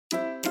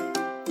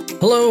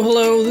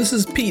Hello, this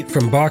is Pete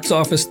from Box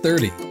Office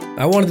 30.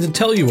 I wanted to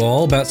tell you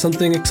all about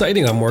something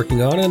exciting I'm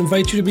working on and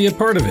invite you to be a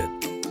part of it.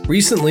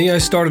 Recently, I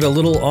started a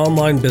little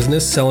online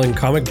business selling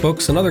comic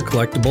books and other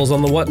collectibles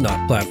on the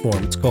Whatnot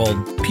platform. It's called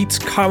Pete's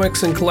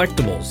Comics and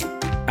Collectibles.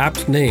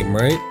 Apt name,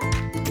 right?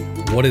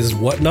 What is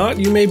Whatnot,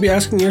 you may be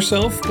asking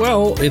yourself?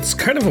 Well, it's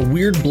kind of a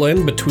weird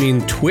blend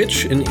between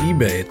Twitch and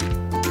eBay.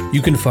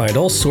 You can find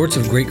all sorts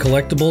of great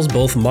collectibles,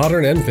 both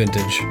modern and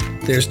vintage.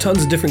 There's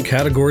tons of different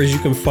categories you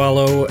can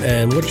follow,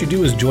 and what you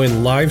do is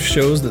join live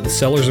shows that the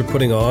sellers are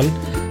putting on,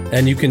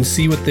 and you can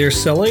see what they're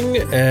selling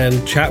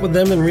and chat with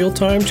them in real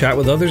time, chat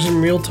with others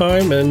in real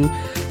time, and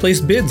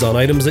place bids on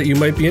items that you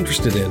might be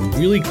interested in.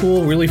 Really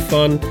cool, really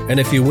fun, and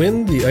if you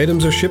win, the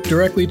items are shipped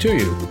directly to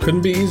you.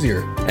 Couldn't be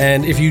easier.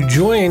 And if you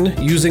join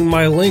using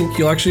my link,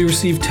 you'll actually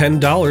receive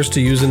 $10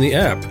 to use in the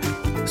app.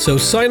 So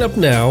sign up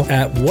now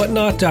at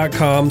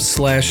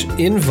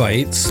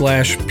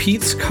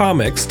whatnot.com/invite/Pete's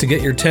Comics to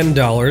get your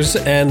 $10,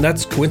 and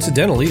that's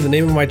coincidentally the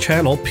name of my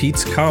channel,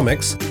 Pete's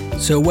Comics.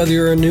 So whether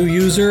you're a new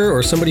user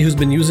or somebody who's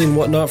been using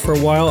Whatnot for a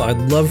while,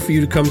 I'd love for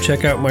you to come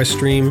check out my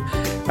stream.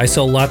 I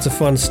sell lots of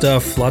fun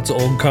stuff, lots of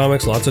old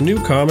comics, lots of new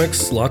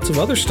comics, lots of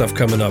other stuff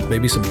coming up,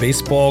 maybe some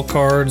baseball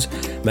cards,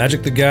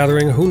 Magic the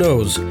Gathering, who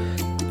knows.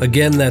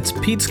 Again, that's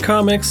Pete's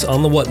Comics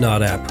on the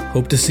Whatnot app.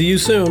 Hope to see you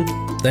soon.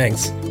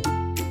 Thanks.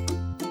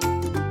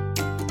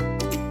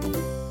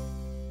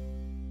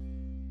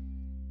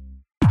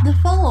 The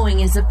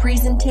following is a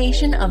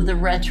presentation of the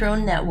Retro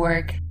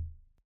Network.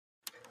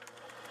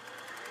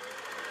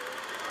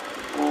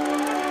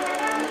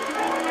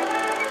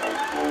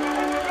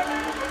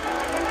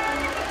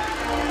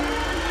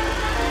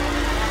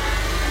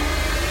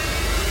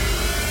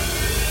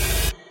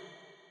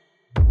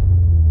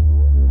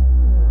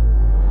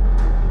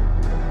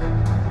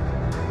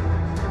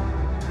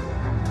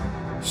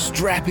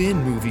 Strap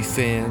in, movie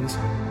fans.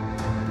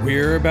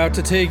 We're about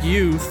to take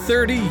you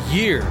 30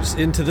 years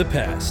into the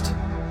past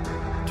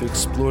To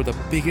explore the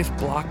biggest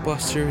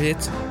blockbuster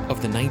hits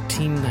of the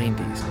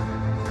 1990s.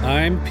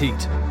 I'm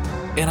Pete.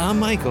 And I'm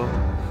Michael.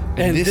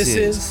 And this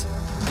is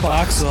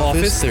Box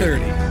Office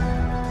 30.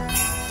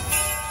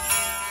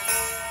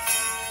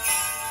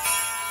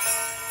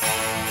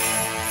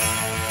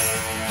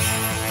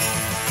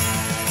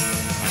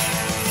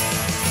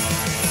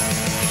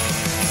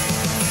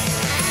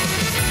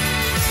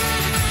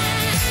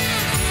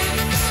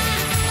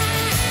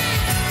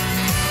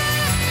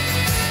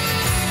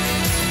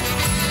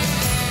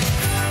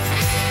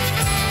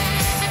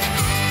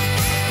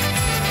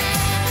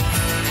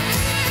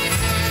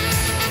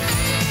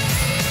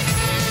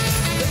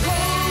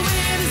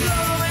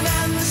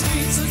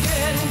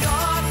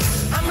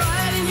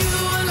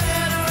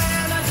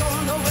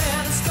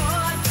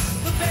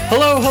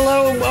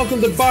 Hello, and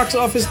welcome to Box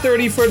Office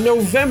 30 for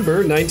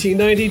November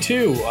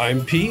 1992.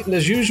 I'm Pete, and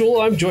as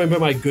usual, I'm joined by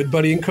my good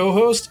buddy and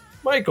co-host,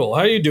 Michael.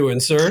 How you doing,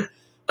 sir?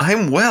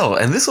 I'm well,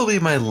 and this will be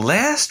my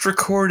last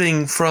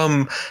recording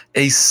from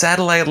a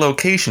satellite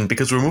location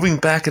because we're moving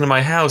back into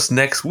my house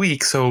next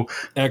week, so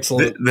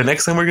Excellent. The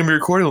next time we're going to be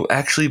recording will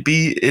actually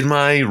be in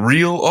my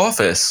real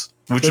office,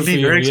 which would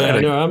be very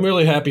exciting. Yeah, no, I'm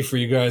really happy for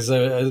you guys.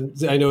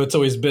 I know it's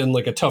always been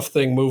like a tough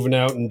thing moving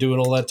out and doing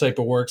all that type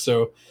of work,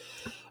 so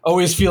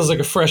always feels like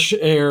a fresh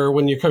air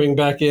when you're coming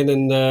back in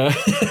and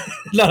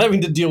not having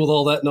to deal with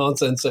all that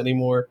nonsense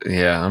anymore.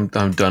 Yeah, I'm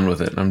done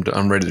with it.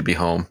 I'm ready to be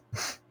home.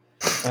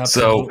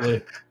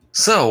 Absolutely.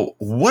 So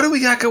what do we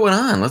got going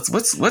on?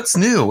 What's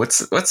new?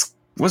 What's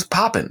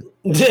popping?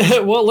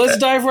 Well, let's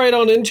dive right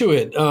on into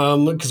it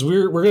because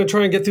we're going to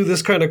try and get through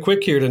this kind of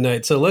quick here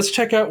tonight. So let's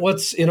check out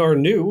what's in our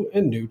new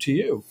and new to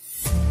you.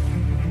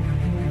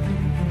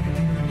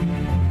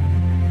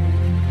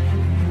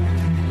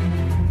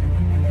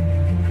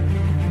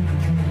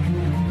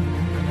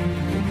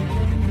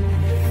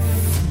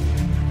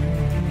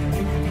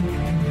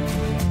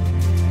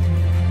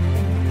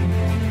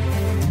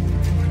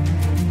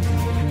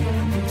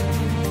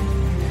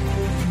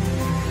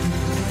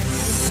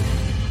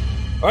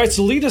 All right,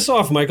 so lead us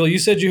off, Michael. You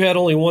said you had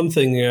only one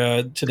thing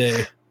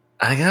today.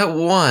 I got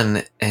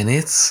one, and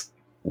it's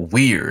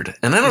weird.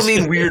 And I don't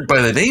mean weird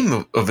by the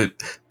name of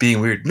it being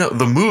weird. No,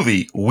 the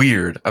movie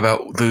Weird,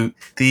 about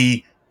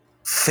the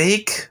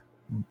fake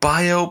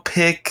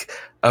biopic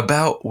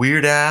about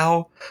Weird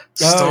Al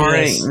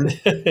starring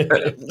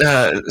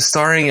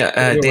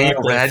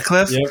Daniel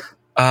Radcliffe. Yep.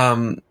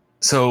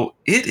 So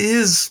it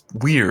is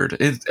weird.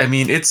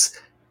 It's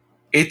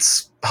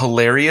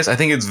hilarious. I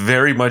think it's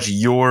very much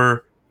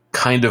your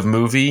kind of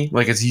movie.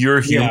 Like, it's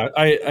your humor.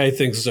 Yeah, I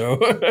think so.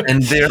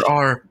 And there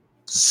are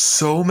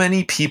so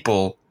many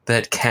people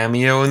that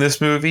cameo in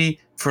this movie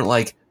for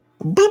like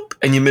boop,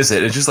 and you miss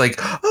it. It's just like,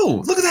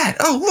 oh, look at that.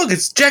 Oh, look,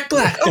 it's Jack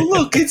Black. Oh,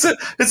 look, it's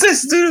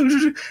this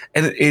dude.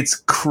 And it's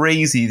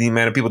crazy the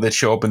amount of people that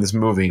show up in this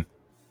movie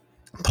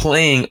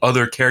playing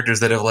other characters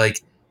that have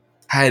like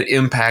had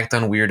impact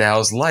on Weird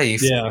Al's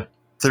life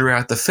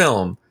throughout the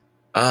film.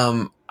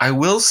 I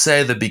will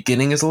say the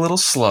beginning is a little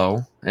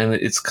slow, and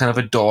it's kind of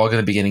a dog in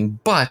the beginning,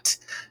 but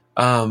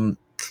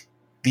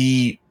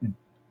the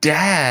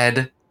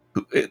dad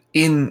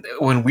in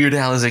when Weird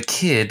Al is a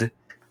kid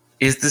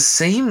is the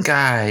same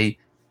guy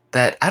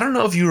that I don't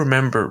know if you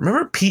remember.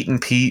 Remember Pete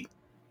and Pete?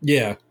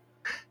 Yeah.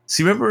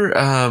 So you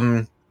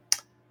remember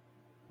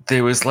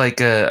there was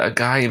like a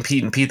guy in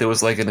Pete and Pete that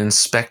was like an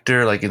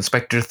inspector, like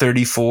Inspector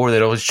 34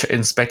 that always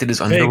inspected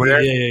his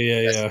underwear.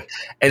 Yeah.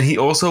 And he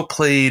also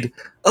played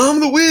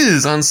the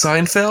Wiz on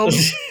Seinfeld.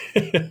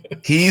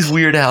 He's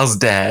Weird Al's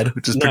dad,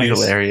 which is pretty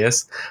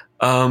hilarious.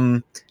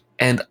 And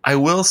I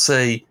will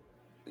say,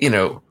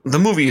 the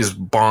movie is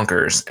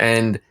bonkers.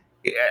 And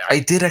I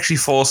did actually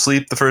fall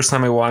asleep the first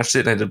time I watched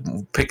it. And I had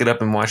to pick it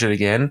up and watch it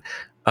again.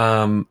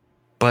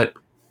 But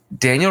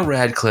Daniel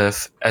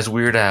Radcliffe as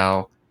Weird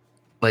Al,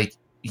 like,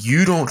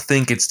 you don't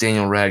think it's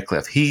Daniel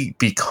Radcliffe. He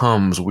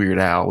becomes Weird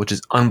Al, which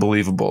is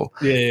unbelievable.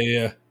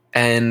 Yeah.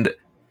 And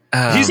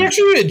he's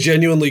actually a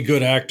genuinely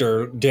good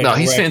actor. Daniel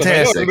he's Radcliffe.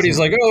 fantastic. Everybody's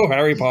like, oh,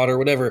 Harry Potter,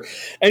 whatever.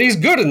 And he's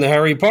good in the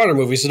Harry Potter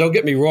movie, so don't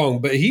get me wrong.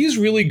 But he's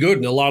really good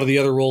in a lot of the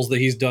other roles that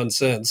he's done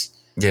since.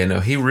 Yeah, no,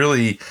 he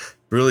really,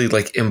 really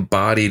like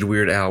embodied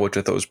Weird Al, which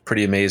I thought was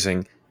pretty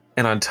amazing.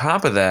 And on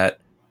top of that,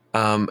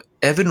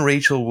 Evan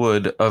Rachel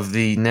Wood of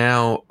the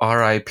now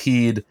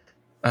RIP'd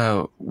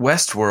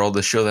Westworld,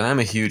 the show that I'm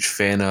a huge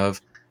fan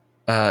of,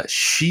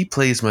 she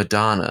plays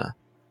Madonna,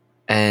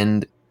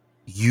 and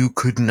you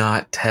could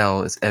not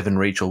tell it's Evan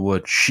Rachel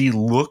Wood. She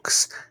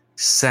looks,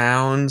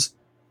 sounds,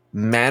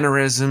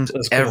 mannerisms,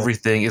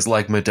 everything is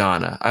like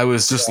Madonna. I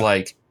was just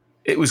like,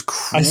 it was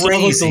crazy. I saw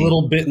like a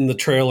little bit in the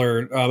trailer,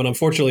 and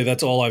unfortunately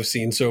that's all I've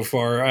seen so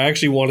far. I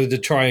actually wanted to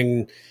try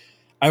and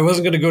I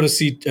wasn't going to go to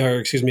see,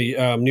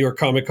 New York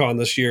Comic Con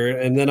this year,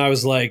 and then I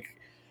was like,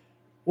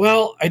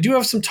 well, I do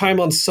have some time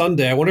on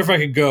Sunday. I wonder if I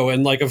could go.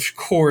 And like, of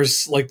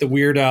course, like the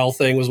Weird Al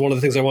thing was one of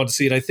the things I wanted to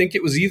see. And I think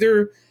it was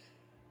either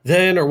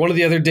then or one of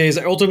the other days.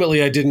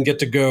 Ultimately, I didn't get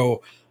to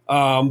go.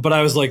 But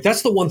I was like,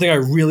 that's the one thing I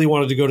really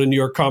wanted to go to New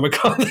York Comic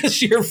Con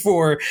this year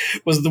for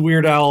was the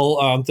Weird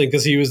Al thing,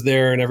 because he was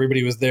there and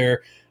everybody was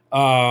there.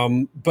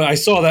 But I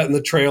saw that in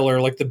the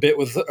trailer, like the bit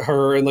with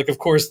her. And like, of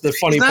course, the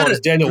funny part is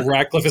Daniel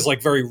Radcliffe is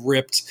like very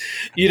ripped,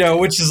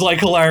 which is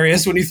like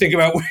hilarious when you think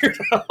about Weird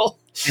Al.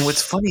 And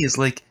what's funny is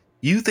like,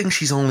 you think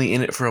she's only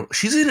in it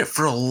she's in it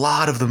for a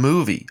lot of the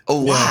movie, a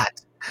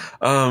lot.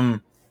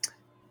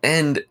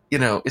 And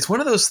it's one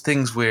of those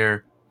things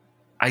where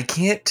I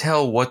can't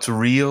tell what's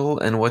real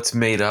and what's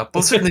made up.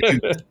 Well,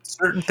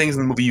 certain things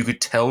in the movie you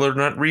could tell are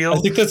not real. I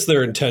think that's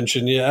their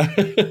intention. Yeah.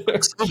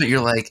 Some of it you're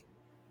like,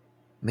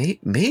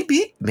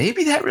 maybe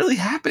that really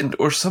happened,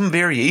 or some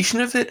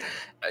variation of it.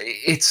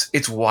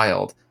 It's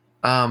wild.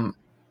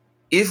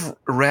 If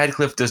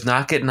Radcliffe does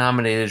not get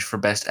nominated for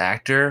Best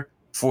Actor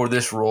for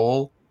this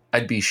role,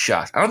 I'd be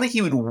shocked. I don't think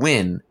he would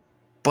win,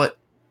 but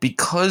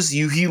because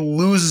he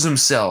loses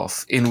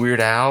himself in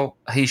Weird Al,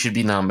 he should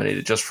be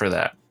nominated just for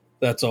that.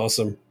 That's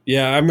awesome.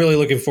 Yeah, I'm really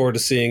looking forward to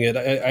seeing it.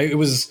 It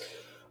was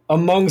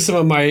among some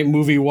of my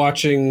movie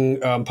watching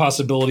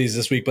possibilities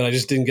this week, but I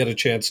just didn't get a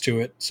chance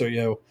to it.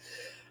 So,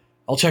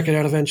 I'll check it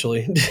out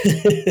eventually.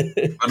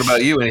 What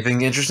about you?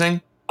 Anything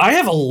interesting? I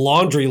have a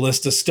laundry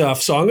list of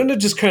stuff, so I'm going to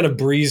just kind of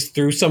breeze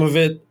through some of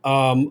it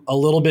a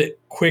little bit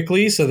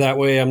quickly, so that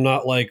way I'm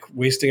not like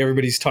wasting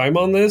everybody's time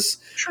on this.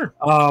 Sure.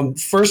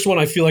 First one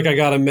I feel like I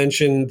got to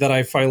mention that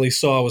I finally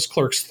saw was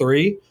Clerks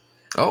 3.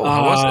 Oh,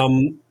 how was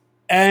it?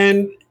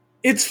 And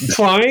it's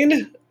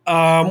fine,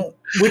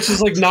 which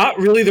is like not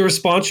really the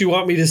response you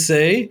want me to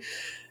say.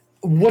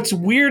 What's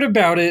weird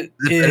about it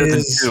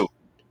is,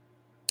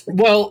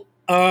 well,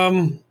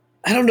 I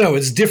don't know.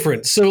 It's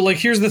different. So like,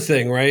 here's the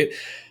thing, right?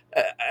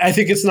 I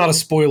think it's not a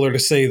spoiler to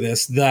say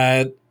this,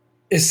 that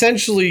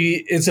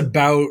essentially it's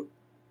about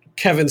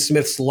Kevin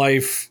Smith's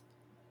life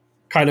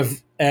kind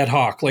of ad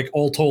hoc, like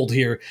all told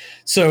here.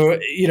 So,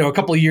 a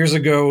couple of years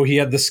ago, he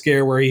had the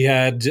scare where he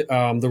had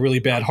the really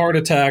bad heart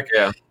attack.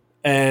 Yeah.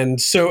 And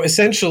so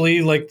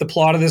essentially, like the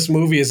plot of this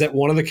movie is that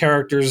one of the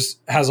characters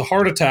has a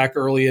heart attack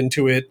early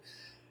into it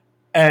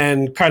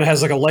and kind of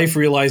has like a life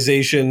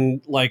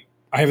realization, like,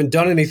 I haven't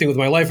done anything with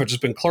my life. I've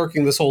just been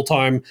clerking this whole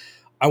time.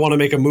 I want to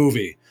make a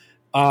movie.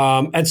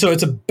 And so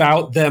it's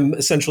about them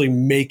essentially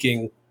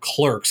making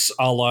Clerks,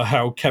 a la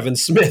how Kevin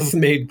Smith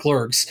made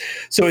Clerks.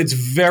 So it's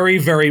very,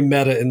 very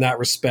meta in that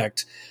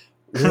respect.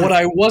 What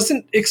I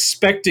wasn't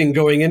expecting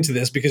going into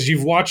this, because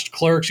you've watched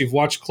Clerks, you've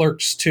watched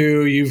Clerks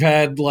 2, you've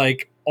had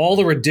like all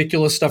the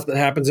ridiculous stuff that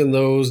happens in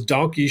those,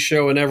 Donkey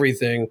Show and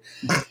everything.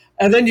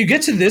 And then you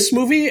get to this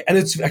movie, and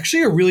it's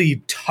actually a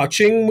really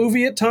touching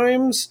movie at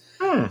times.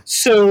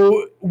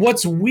 So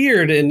what's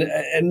weird, and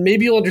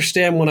maybe you'll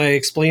understand when I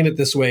explain it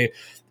this way,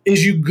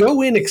 is you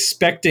go in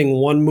expecting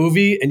one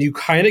movie and you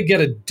kind of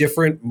get a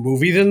different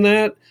movie than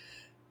that.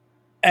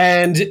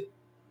 And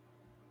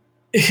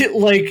it,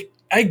 like,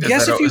 I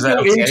guess if you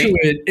go into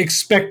it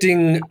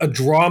expecting a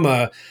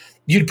drama,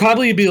 you'd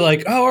probably be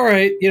like, oh, all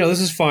right,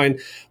 this is fine.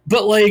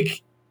 But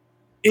like,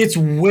 it's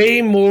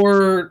way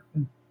more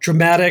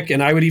dramatic,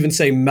 and I would even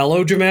say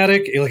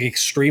melodramatic, like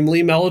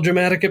extremely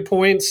melodramatic at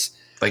points.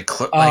 like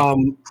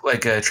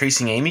a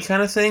Chasing Amy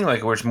kind of thing,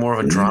 like where it's more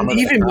of a drama.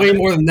 Even way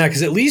more than that,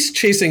 because at least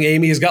Chasing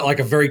Amy has got like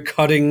a very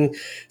cutting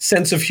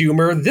sense of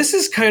humor. This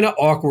is kind of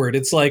awkward.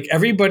 It's like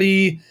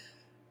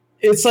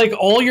it's like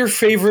all your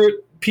favorite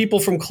people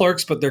from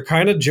Clerks, but they're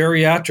kind of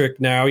geriatric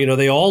now.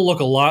 They all look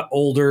a lot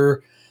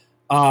older.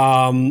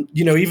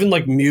 Even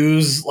like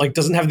Muse like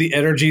doesn't have the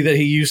energy that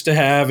he used to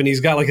have, and he's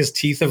got like his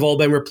teeth have all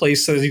been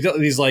replaced, so he's got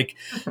these like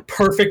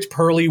perfect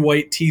pearly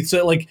white teeth.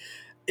 So like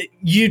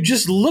you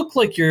just look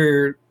like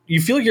you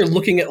feel like you're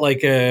looking at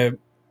like a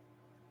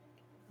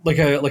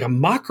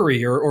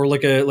mockery or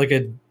like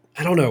a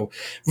I don't know,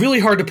 really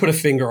hard to put a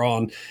finger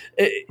on.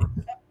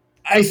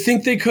 I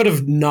think they could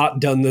have not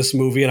done this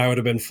movie and I would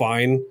have been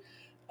fine.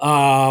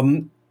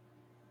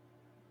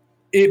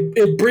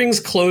 It brings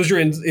closure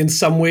in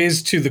some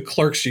ways to the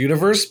Clerks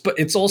universe, but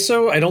it's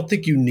also, I don't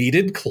think you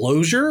needed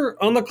closure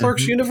on the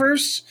Clerks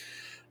universe.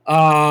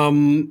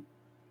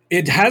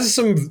 It has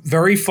some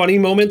very funny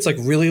moments, like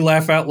really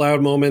laugh out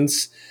loud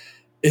moments.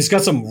 It's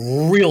got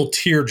some real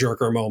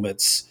tearjerker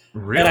moments.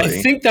 Really? And I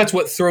think that's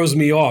what throws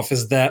me off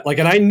is that, like,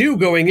 and I knew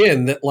going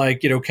in that,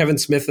 like, Kevin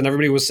Smith and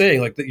everybody was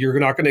saying, like, that you're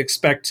not going to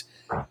expect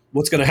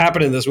what's going to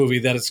happen in this movie,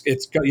 that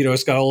it's got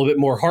a little bit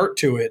more heart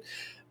to it.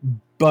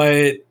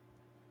 But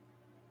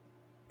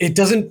it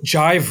doesn't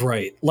jive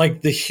right.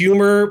 Like, the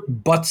humor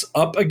butts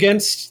up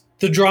against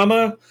the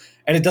drama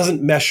and it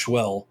doesn't mesh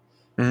well.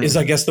 Is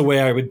I guess the way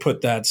I would put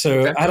that.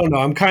 So okay. I don't know.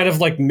 I'm kind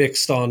of like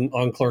mixed on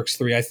Clerks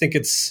 3. I think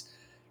it's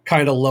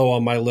kind of low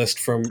on my list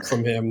from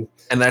him.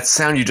 And that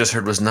sound you just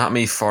heard was not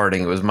me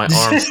farting. It was my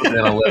arm sitting in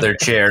a leather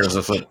chair. It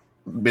was a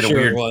bit of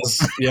weird. It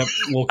was. Yep.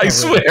 I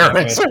swear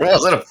it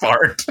wasn't a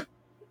fart.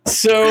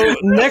 So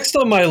next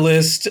on my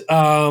list,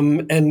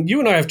 and you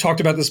and I have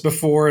talked about this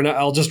before, and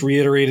I'll just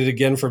reiterate it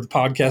again for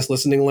podcast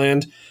listening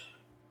land.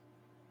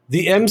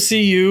 The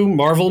MCU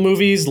Marvel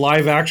movies,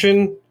 live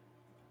action,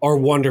 are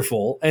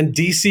wonderful, and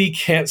DC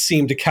can't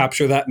seem to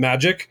capture that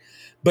magic,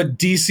 but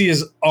DC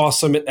is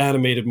awesome at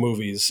animated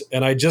movies,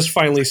 and I just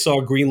finally saw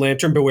Green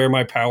Lantern Beware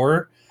My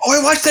Power. Oh,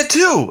 I watched that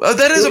too.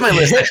 That is on my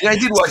list. I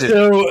did watch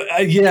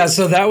it.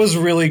 So that was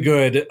really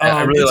good. It's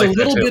a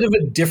little bit of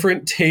a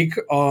different take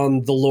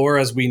on the lore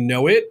as we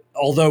know it,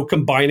 although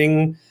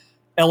combining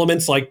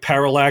elements like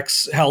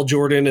Parallax, Hal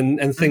Jordan,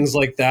 and things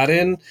like that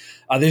in.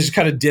 They just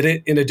kind of did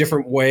it in a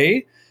different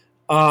way.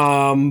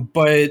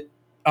 But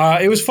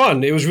it was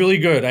fun. It was really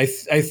good. I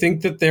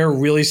think that they're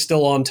really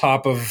still on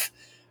top of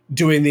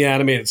doing the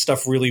animated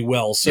stuff really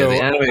well. So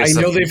I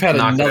know they've had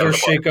another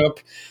shakeup.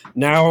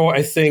 Now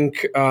I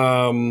think,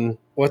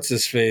 what's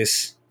his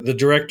face? The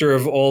director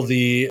of all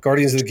the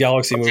Guardians of the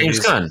Galaxy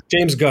movies.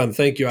 James Gunn,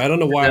 thank you. I don't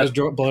know why I was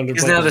blundered.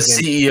 He's now the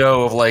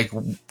CEO of like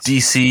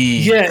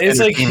DC. Yeah, it's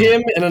like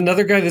him and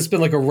another guy that's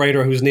been like a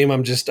writer whose name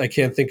I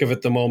can't think of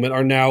at the moment,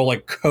 are now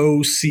like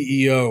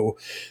co-CEO.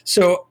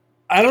 So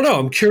I don't know.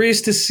 I'm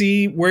curious to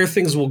see where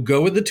things will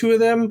go with the two of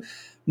them.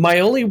 My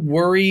only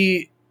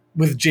worry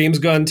with James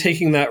Gunn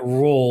taking that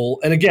role,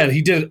 and again,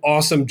 he did an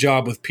awesome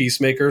job with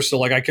Peacemaker, so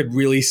like I could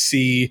really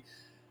see,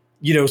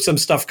 some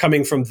stuff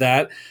coming from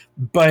that.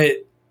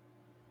 But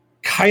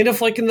kind of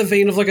like in the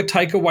vein of like a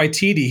Taika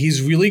Waititi,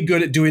 he's really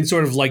good at doing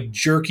sort of like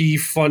jerky,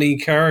 funny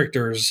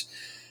characters.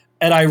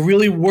 And I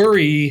really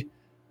worry,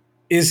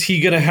 is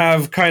he going to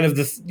have kind of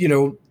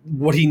the,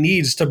 what he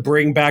needs to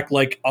bring back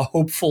like a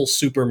hopeful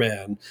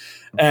Superman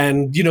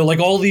and, like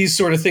all these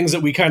sort of things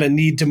that we kind of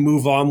need to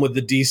move on with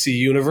the DC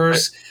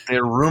universe.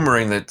 They're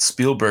rumoring that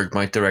Spielberg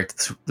might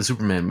direct the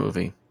Superman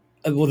movie.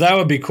 Well, that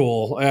would be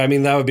cool. I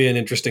mean, that would be an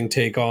interesting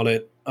take on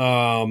it.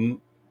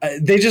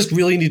 They just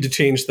really need to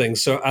change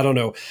things. So I don't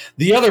know.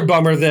 The other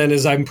bummer then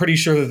is I'm pretty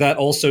sure that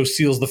also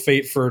seals the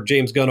fate for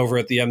James Gunn over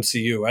at the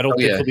MCU. I don't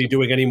think he'll be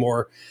doing any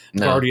more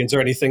Guardians or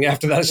anything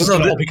after that. It's just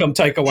going to all become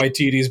Taika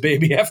Waititi's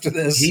baby after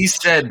this. He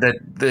said that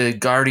the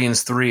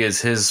Guardians 3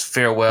 is his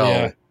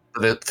farewell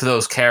for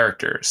those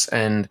characters.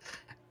 And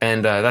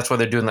that's why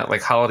they're doing that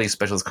like holiday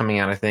specials coming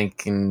out, I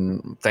think,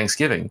 in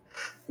Thanksgiving.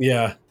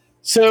 Yeah.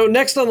 So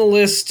next on the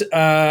list,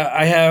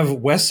 I have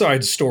West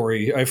Side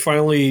Story. I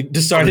finally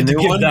decided to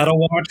give that a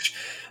watch.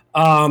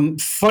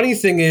 Funny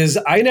thing is,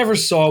 I never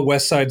saw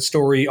West Side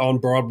Story on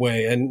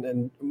Broadway,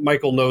 and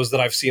Michael knows that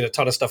I've seen a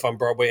ton of stuff on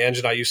Broadway. Ange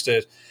and I used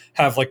to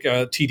have like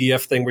a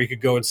TDF thing where you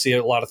could go and see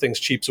a lot of things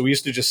cheap. So we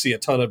used to just see a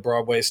ton of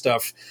Broadway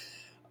stuff.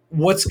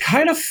 What's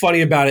kind of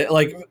funny about it,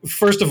 like,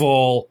 first of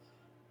all,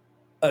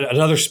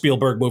 another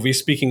Spielberg movie,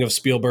 speaking of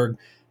Spielberg,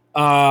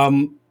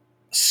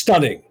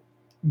 stunning,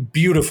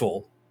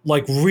 beautiful,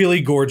 like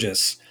really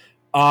gorgeous.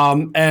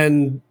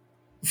 And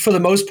for the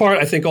most part,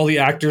 I think all the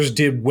actors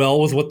did well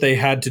with what they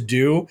had to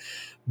do,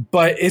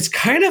 but it's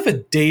kind of a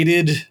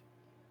dated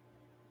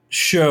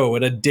show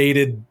and a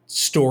dated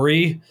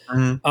story.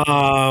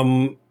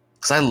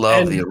 Because I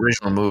love the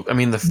original movie. I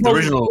mean, the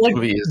original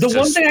movie is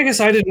one thing I guess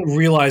I didn't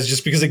realize,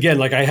 just because, again,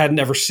 like I hadn't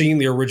ever seen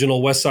the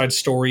original West Side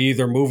Story,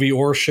 either movie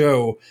or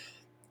show,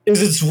 is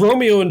it's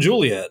Romeo and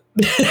Juliet.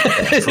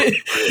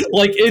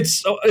 Like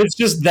it's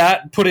just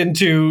that put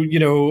into,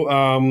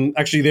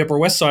 actually the Upper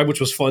West Side, which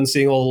was fun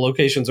seeing all the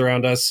locations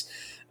around us.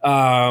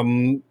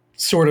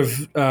 sort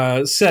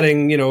of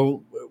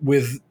setting,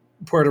 with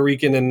Puerto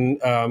Rican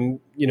and,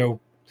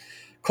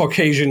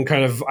 Caucasian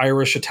kind of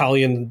Irish,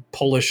 Italian,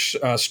 Polish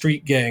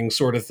street gang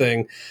sort of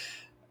thing.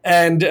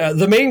 And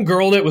the main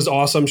girl in it was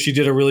awesome. She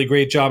did a really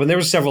great job. And there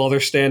were several other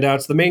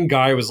standouts. The main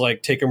guy was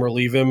like, take him or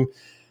leave him.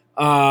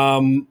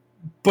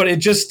 But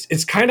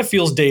it's kind of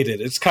feels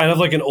dated. It's kind of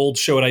like an old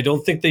show. And I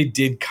don't think they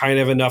did kind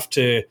of enough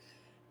to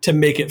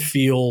make it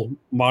feel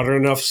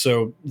modern enough.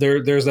 So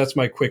that's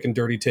my quick and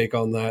dirty take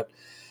on that.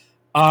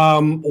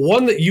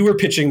 One that you were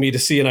pitching me to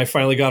see, and I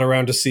finally got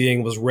around to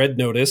seeing, was Red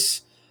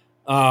Notice.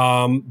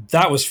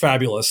 That was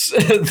fabulous.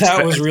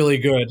 That was really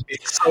good.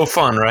 It's so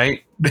fun,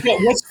 right? But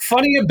what's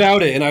funny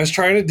about it, and I was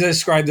trying to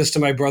describe this to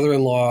my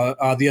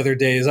brother-in-law the other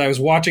day, is I was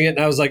watching it and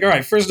I was like, all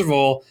right, first of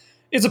all,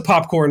 it's a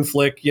popcorn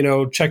flick,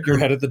 check your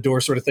head at the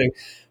door sort of thing.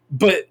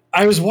 But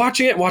I was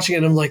watching it,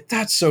 and I'm like,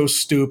 that's so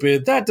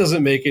stupid. That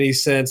doesn't make any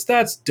sense.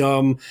 That's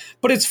dumb,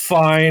 but it's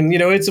fine.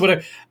 It's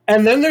whatever.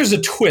 And then there's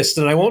a twist,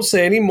 and I won't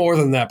say any more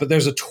than that, but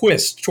there's a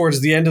twist towards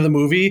the end of the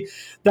movie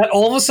that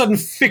all of a sudden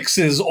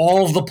fixes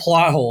all of the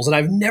plot holes. And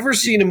I've never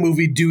seen a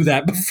movie do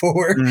that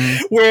before,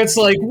 where it's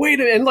like,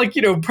 wait, and like,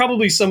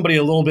 probably somebody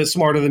a little bit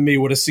smarter than me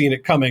would have seen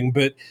it coming.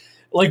 But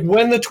like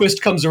when the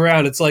twist comes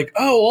around, it's like,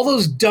 oh, all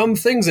those dumb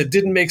things that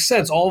didn't make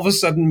sense all of a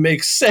sudden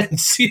make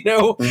sense,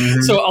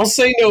 So I'll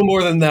say no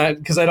more than that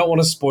because I don't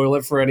want to spoil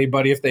it for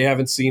anybody if they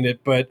haven't seen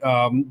it. But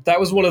that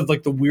was one of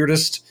like the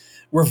weirdest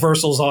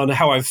reversals on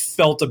how I've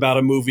felt about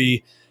a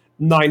movie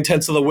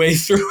 9/10 of the way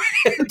through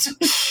it.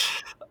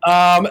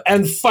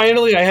 And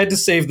finally, I had to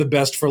save the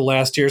best for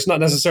last here. It's not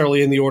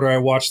necessarily in the order I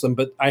watched them,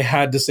 but I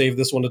had to save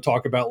this one to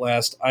talk about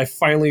last. I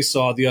finally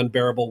saw The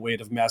Unbearable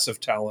Weight of Massive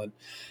Talent.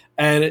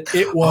 And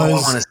it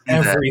was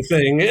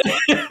everything.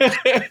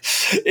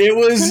 It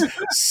was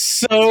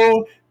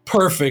so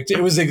perfect.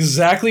 It was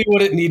exactly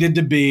what it needed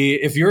to be.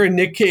 If you're a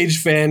Nick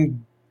Cage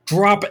fan,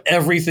 drop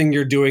everything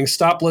you're doing.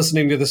 Stop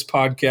listening to this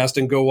podcast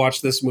and go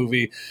watch this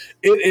movie.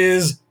 It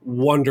is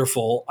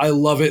wonderful. I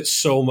love it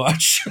so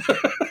much.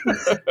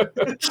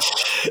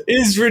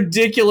 It's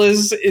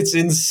ridiculous. It's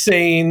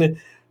insane.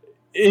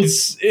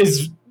 It's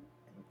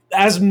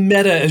as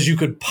meta as you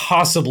could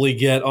possibly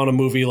get on a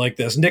movie like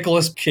this.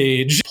 Nicolas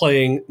Cage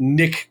playing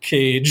Nick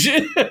Cage.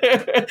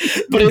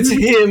 But it's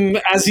him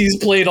as he's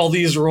played all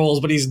these roles,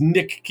 but he's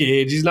Nick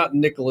Cage. He's not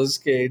Nicolas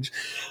Cage.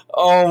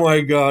 Oh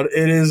my God.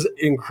 It is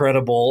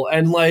incredible.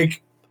 And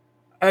like,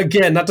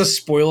 again, not to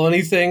spoil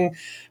anything,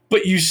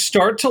 but you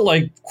start to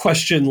like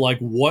question like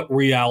what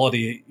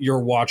reality you're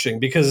watching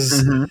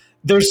because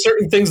there's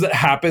certain things that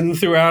happen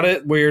throughout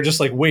it where you're just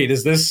like, wait,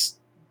 is this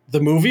the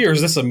movie or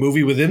is this a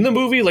movie within the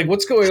movie? Like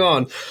what's going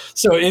on?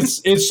 So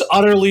it's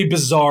utterly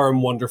bizarre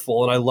and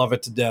wonderful and I love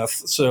it to death.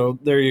 So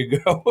there you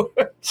go.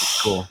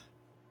 Cool.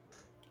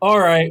 All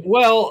right.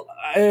 Well,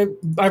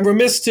 I'm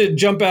remiss to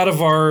jump out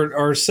of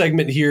our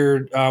segment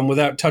here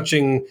without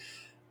touching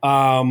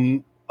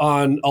on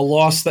a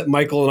loss that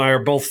Michael and I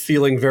are both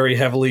feeling very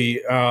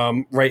heavily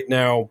right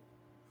now,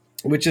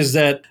 which is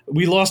that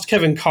we lost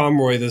Kevin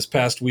Conroy this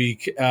past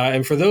week.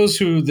 And for those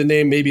who the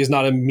name maybe is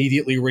not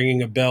immediately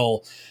ringing a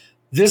bell,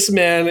 this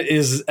man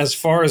is, as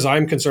far as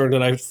I'm concerned,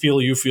 and I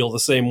feel you feel the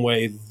same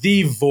way,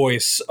 the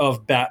voice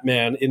of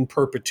Batman in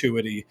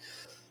perpetuity.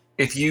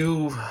 If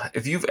you've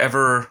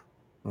ever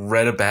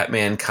read a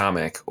Batman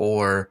comic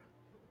or,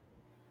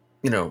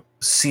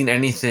 seen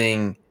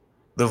anything,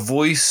 the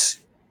voice,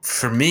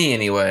 for me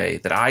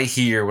anyway, that I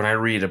hear when I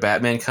read a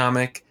Batman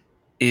comic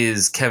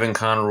is Kevin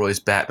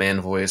Conroy's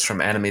Batman voice from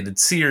animated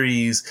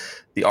series,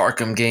 the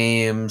Arkham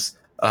games,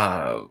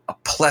 a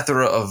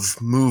plethora of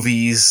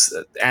movies,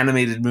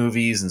 animated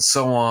movies, and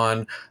so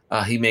on.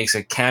 He makes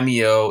a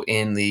cameo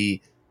in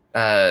the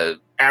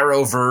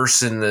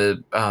Arrowverse in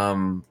the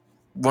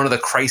one of the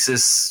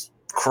Crisis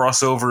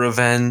crossover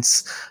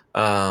events.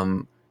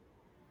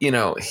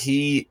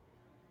 He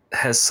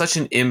has such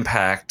an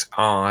impact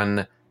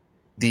on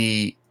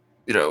the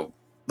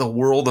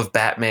world of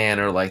Batman,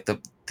 or like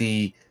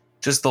the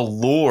just the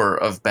lore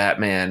of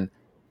Batman,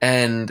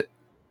 and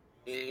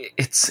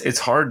it's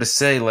hard to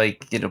say,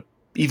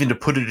 even to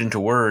put it into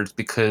words,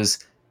 because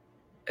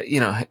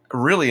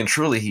really and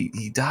truly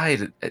he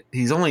died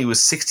he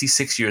was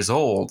 66 years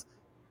old,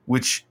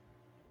 which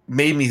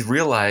made me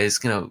realize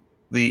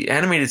the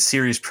animated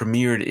series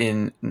premiered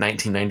in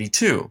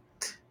 1992,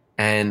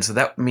 and so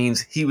that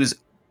means he was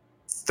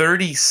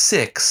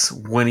 36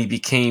 when he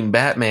became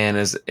Batman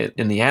as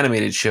in the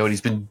animated show, and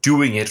he's been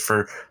doing it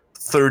for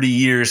 30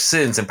 years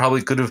since, and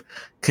probably could have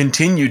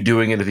continued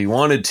doing it if he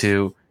wanted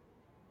to.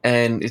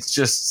 And it's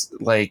just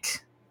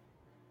like,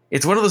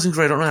 it's one of those things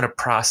where I don't know how to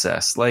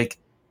process. Like,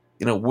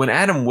 when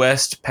Adam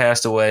West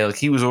passed away, like,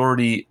 he was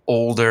already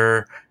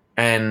older,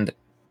 and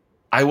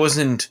I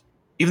wasn't,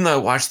 even though I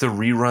watched the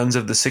reruns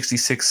of the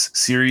 66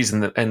 series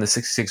and the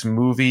 66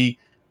 movie,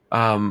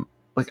 I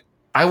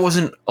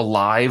wasn't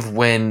alive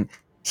when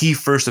he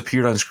first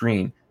appeared on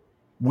screen.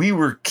 We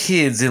were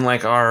kids in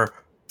like our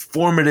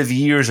formative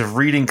years of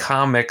reading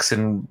comics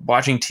and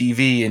watching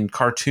TV and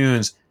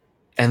cartoons,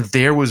 and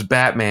there was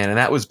Batman, and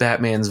that was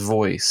Batman's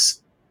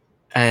voice.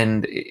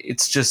 and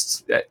it's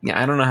just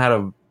I don't know how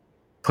to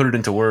put it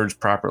into words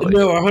properly.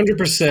 No,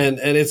 100%.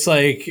 And it's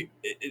like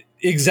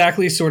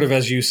exactly sort of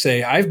as you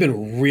say, I've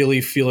been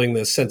really feeling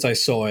this since I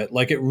saw it.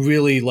 Like it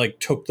really like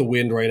took the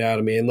wind right out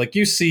of me. And like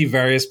you see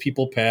various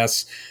people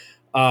pass,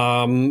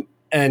 and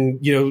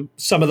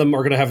some of them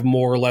are going to have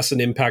more or less an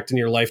impact in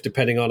your life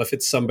depending on if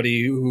it's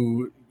somebody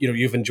who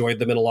you've enjoyed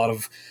them in a lot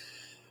of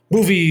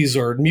movies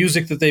or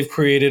music that they've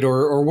created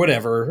or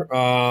whatever.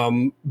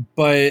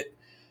 But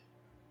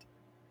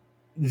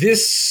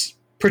this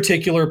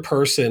particular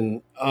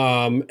person,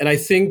 and I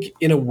think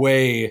in a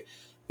way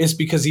it's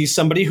because he's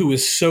somebody who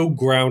is so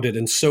grounded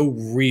and so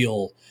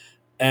real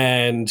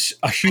and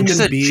a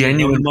human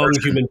being among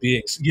human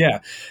beings. Yeah.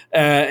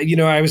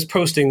 I was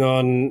posting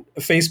on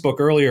Facebook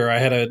earlier. I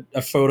had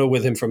a photo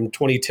with him from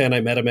 2010.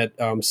 I met him at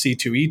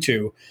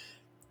C2E2.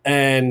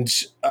 And,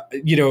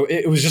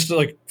 it was just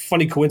like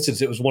funny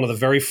coincidence. It was one of the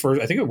very first,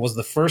 I think it was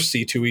the first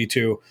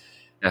C2E2.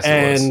 Yes,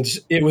 and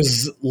it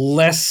was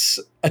less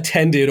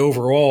attended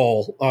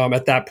overall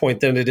at that point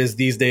than it is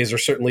these days, or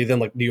certainly than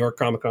like New York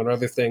Comic Con or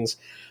other things.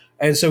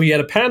 And so he had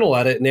a panel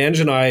at it, and Ange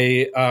and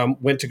I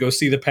went to go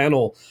see the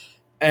panel.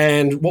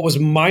 And what was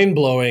mind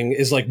blowing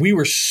is like we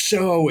were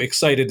so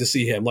excited to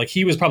see him. Like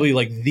he was probably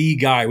like the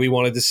guy we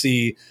wanted to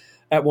see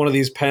at one of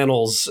these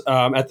panels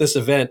at this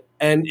event.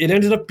 And it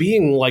ended up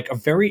being like a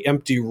very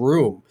empty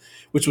room,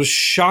 which was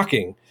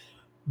shocking.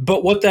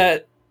 But what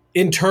that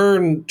in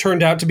turn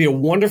turned out to be a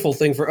wonderful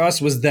thing for us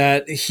was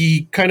that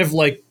he kind of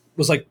like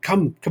was like,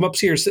 come up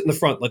here, sit in the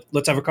front.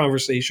 Let's have a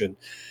conversation.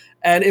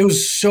 And it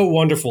was so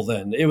wonderful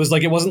then. It was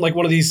like, it wasn't like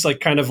one of these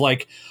like kind of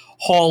like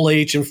Hall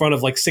H in front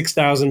of like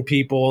 6,000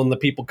 people, and the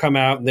people come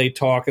out and they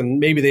talk and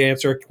maybe they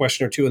answer a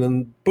question or two and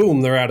then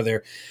boom, they're out of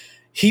there.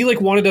 He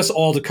like wanted us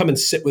all to come and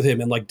sit with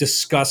him and like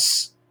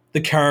discuss the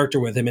character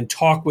with him and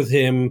talk with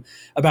him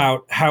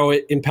about how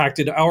it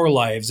impacted our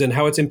lives and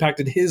how it's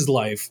impacted his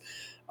life.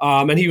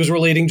 And he was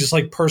relating just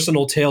like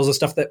personal tales of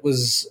stuff that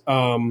was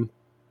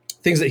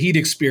things that he'd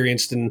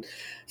experienced and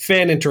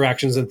fan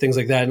interactions and things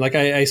like that. And like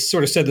I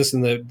sort of said this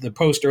in the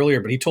post earlier,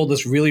 but he told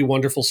this really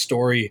wonderful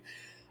story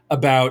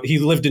about he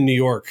lived in New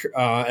York.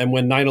 And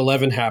when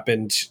 9/11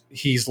 happened,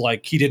 he's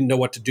like, he didn't know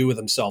what to do with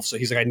himself. So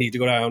he's like, I need to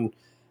go down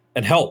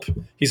and help.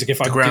 He's like,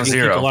 if I'm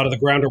digging people out of the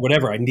ground or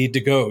whatever, I need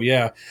to go.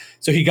 Yeah.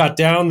 So he got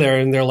down there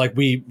and they're like,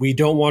 we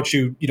don't want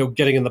you,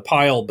 getting in the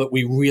pile, but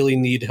we really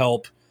need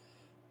help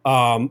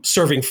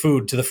serving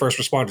food to the first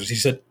responders. He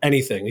said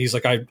anything. He's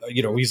like,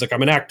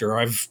 I'm an actor.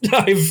 I've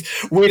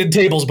waited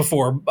tables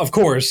before, of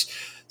course.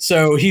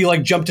 So he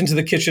like jumped into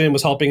the kitchen and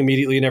was helping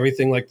immediately and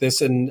everything like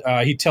this. And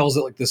he tells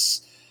it like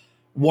this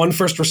one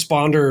first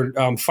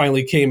responder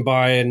finally came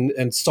by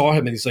and saw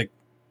him, and he's like,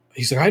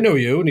 I know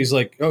you. And he's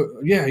like, oh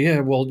yeah.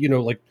 Well,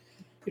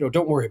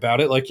 don't worry about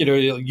it. Like,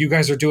 you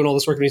guys are doing all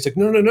this work. And he's like,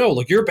 no.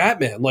 Like, you're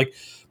Batman. Like,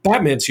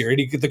 Batman's here. And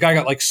the guy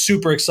got like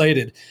super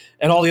excited.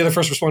 And all the other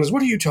first responders,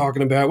 what are you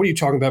talking about? What are you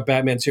talking about?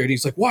 Batman's here. And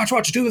he's like, watch,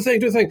 do the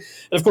thing. And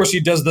of course he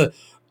does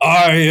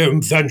I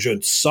am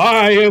vengeance.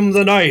 I am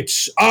the night.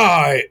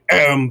 I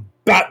am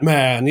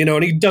Batman.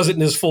 And he does it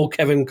in his full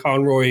Kevin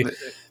Conroy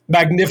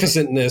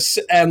magnificentness.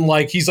 And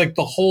like, he's like,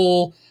 the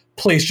whole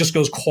place just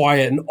goes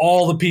quiet, and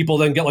all the people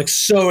then get like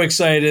so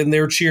excited and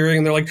they're cheering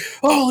and they're like,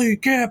 holy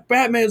crap,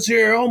 Batman's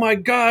here, oh my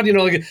god,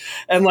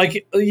 and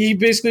like he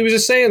basically was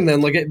just saying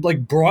then like it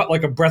like brought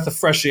like a breath of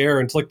fresh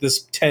air into like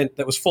this tent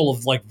that was full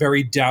of like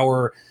very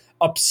dour,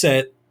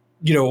 upset,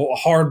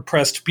 hard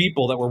pressed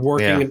people that were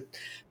working and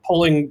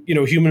pulling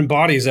human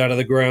bodies out of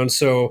the ground.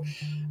 So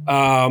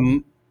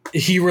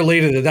he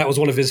related that was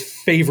one of his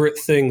favorite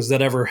things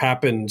that ever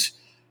happened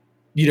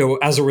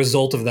as a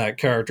result of that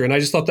character. And I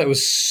just thought that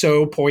was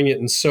so poignant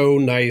and so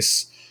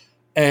nice.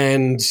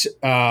 And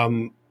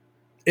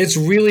it's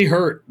really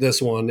hurt,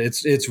 this one.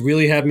 It's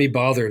really had me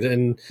bothered.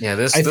 And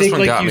this I think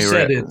one like got you me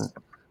said,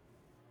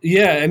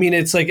 right. I mean,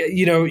 it's like,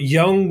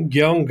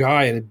 young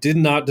guy, and it did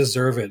not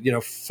deserve it.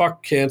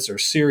 Fuck cancer,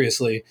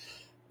 seriously.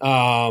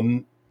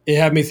 It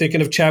had me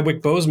thinking of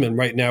Chadwick Boseman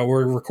right now.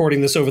 We're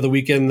recording this over the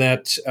weekend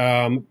that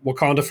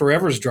Wakanda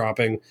Forever is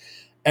dropping.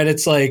 And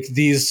it's like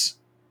these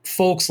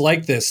folks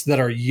like this that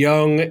are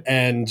young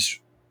and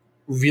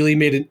really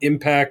made an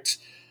impact.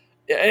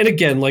 And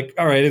again, like,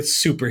 all right, it's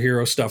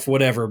superhero stuff,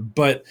 whatever.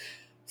 But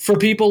for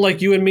people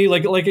like you and me,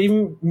 like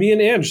even me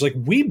and Ange, like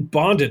we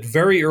bonded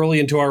very early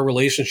into our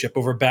relationship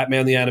over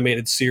Batman the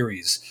Animated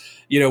Series.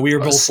 We were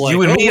both like,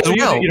 you and me as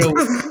well.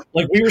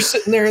 Like we were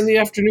sitting there in the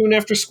afternoon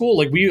after school,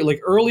 like we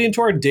like early into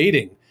our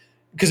dating,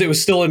 because it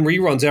was still in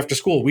reruns after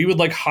school. We would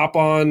like hop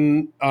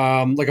on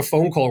like a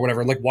phone call or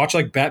whatever and like watch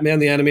like Batman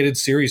the Animated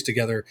Series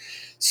together.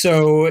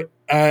 So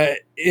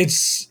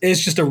it's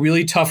just a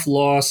really tough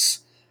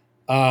loss.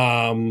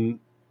 And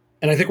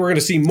I think we're going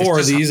to see more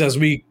of these as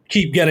we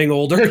keep getting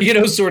older,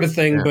 sort of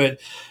thing. Yeah. But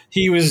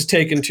he was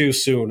taken too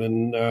soon.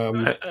 And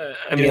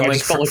I mean, like I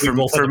just felt like we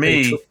both for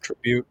me,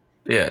 tribute.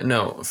 Yeah,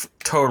 no,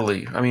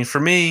 totally. I mean, for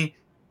me,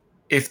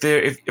 if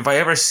I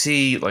ever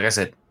see, like I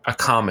said, a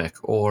comic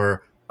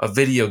or a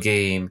video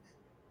game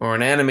or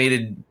an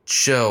animated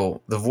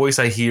show, the voice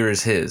I hear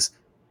is his.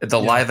 the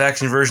live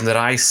action version that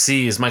I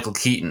see is Michael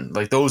Keaton.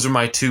 Like, those are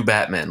my two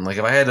Batmen. Like,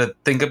 if I had to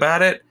think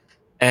about it,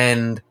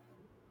 and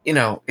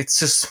it's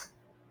just,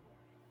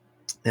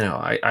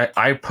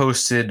 I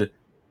posted,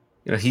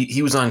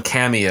 he was on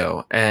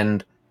Cameo,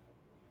 and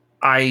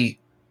I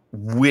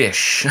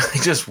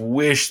just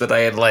wish that I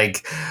had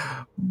like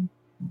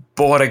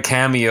bought a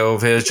cameo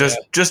of his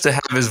just to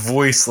have his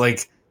voice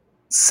like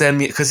send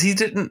me, because he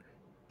didn't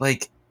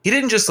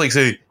just like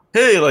say,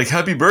 hey, like,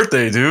 happy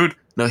birthday, dude.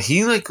 No,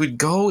 he like would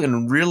go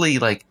and really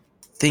like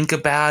think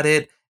about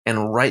it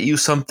and write you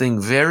something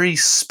very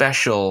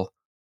special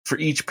for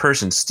each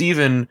person.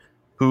 Steven,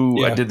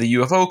 who I did the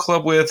UFO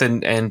Club with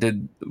and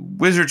did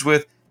Wizards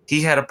with,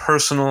 he had a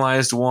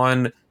personalized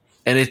one,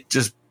 and it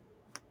just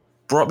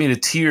brought me to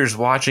tears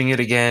watching it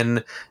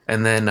again.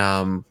 And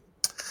then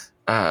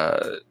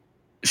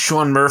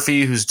Sean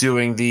Murphy, who's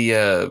doing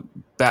the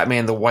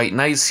Batman the White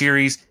Knight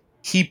series,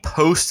 he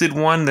posted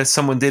one that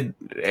someone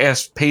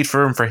paid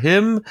for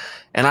him,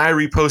 and I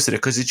reposted it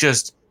because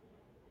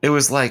it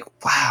was like,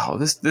 wow,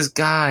 this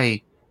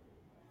guy,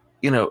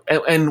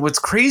 and what's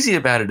crazy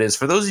about it is,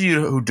 for those of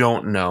you who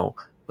don't know,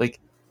 like,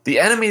 the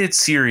animated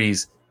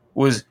series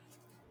was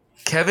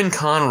Kevin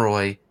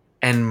Conroy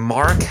and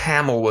Mark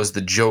Hamill was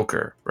the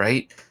Joker,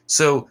 right?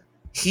 So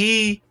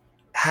he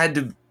had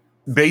to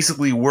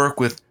basically work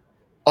with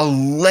a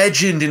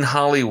legend in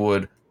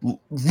Hollywood.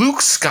 Luke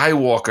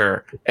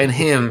Skywalker and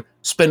him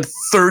spent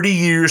 30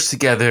 years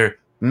together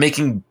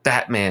making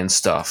Batman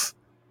stuff.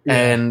 Yeah.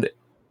 And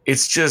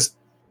it's just,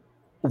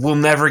 we'll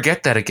never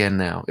get that again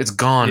now. It's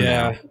gone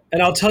now.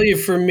 And I'll tell you,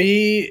 for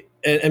me,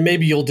 and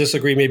maybe you'll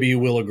disagree, maybe you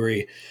will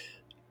agree,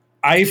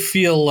 I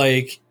feel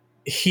like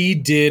he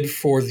did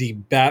for the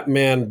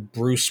Batman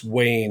Bruce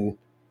Wayne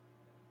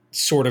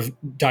sort of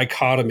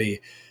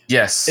dichotomy.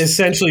 Yes.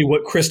 Essentially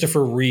what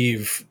Christopher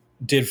Reeve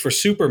did for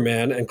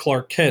Superman and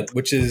Clark Kent,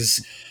 which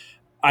is,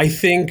 I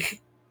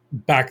think,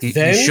 back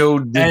then. He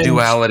showed the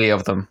duality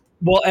of them.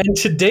 Well, and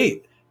to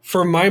date,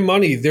 for my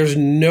money, there's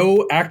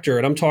no actor,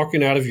 and I'm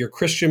talking out of your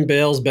Christian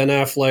Bales, Ben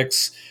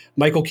Affleck's,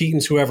 Michael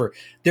Keaton's, whoever,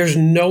 there's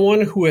no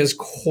one who has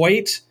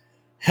quite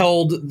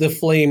held the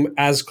flame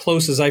as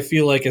close as I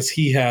feel like as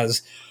he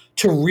has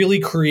to really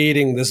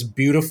creating this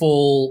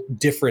beautiful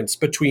difference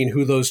between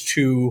who those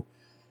two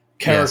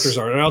characters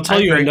are. And I'll tell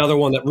you another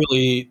one that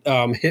really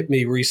hit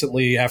me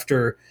recently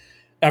after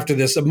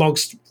this,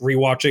 amongst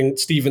rewatching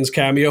Steven's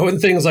cameo and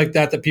things like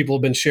that people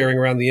have been sharing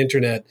around the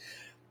internet,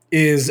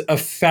 is a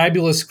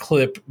fabulous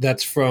clip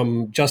that's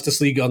from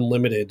Justice League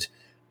Unlimited.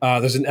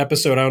 There's an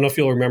episode, I don't know if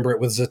you'll remember it,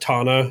 with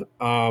Zatanna,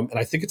 and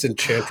I think it's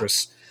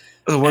Enchantress.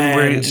 The one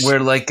where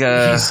like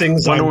he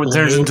sings Wonder Woman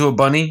turns into a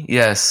bunny?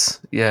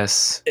 Yes.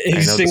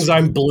 He sings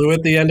I'm Blue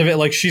at the end of it.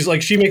 Like, she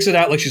makes it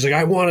out like she's like,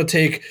 I want to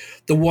take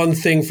the one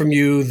thing from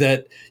you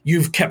that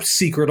you've kept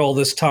secret all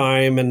this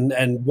time,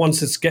 and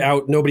once it's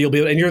out, nobody will be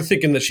able, and you're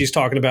thinking that she's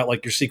talking about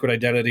like your secret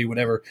identity,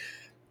 whatever.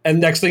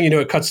 And next thing you know,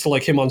 it cuts to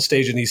like him on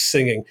stage and he's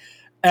singing.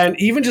 And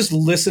even just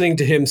listening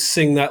to him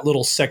sing that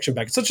little section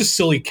back, it's such a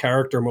silly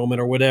character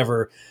moment or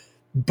whatever,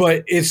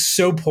 but it's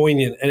so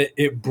poignant, and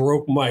it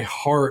broke my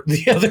heart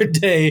the other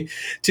day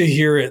to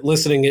hear it,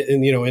 listening it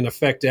in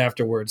effect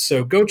afterwards.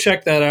 So go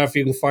check that out if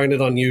you can find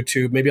it on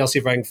YouTube. Maybe I'll see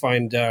if I can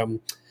find a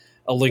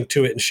link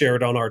to it and share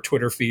it on our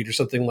Twitter feed or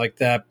something like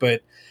that.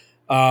 But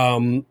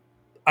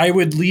I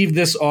would leave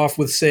this off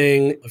with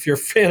saying, if you're a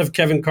fan of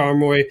Kevin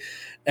Conroy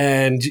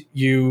and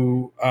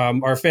you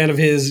are a fan of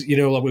his,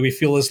 we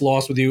feel this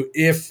loss with you.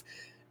 If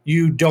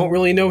you don't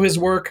really know his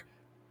work,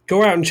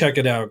 go out and check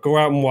it out. Go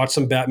out and watch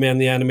some Batman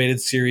the Animated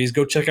Series.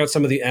 Go check out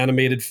some of the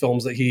animated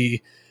films that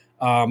he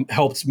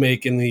helped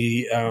make in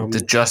the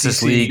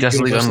Justice League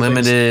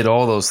Unlimited, things.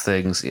 All those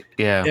things.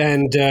 Yeah.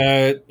 And,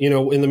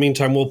 in the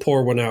meantime, we'll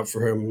pour one out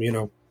for him.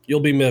 You'll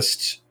be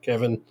missed,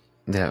 Kevin.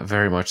 Yeah,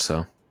 very much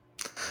so.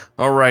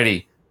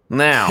 Alrighty.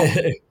 Now,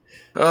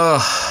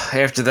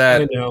 after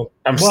that, I know.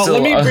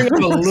 Let me bring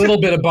up a little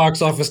bit of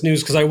box office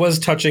news, because I was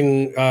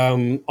touching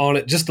on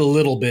it just a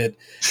little bit.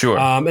 Sure.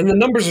 And the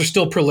numbers are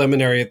still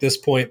preliminary at this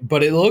point,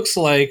 but it looks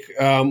like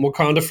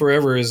Wakanda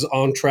Forever is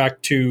on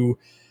track to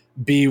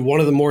be one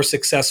of the more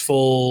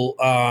successful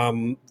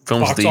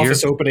box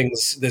office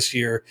openings this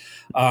year.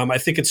 I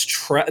think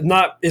it's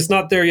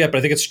not there yet, but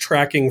I think it's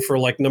tracking for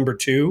like number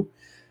 2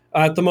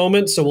 at the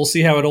moment. So we'll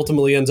see how it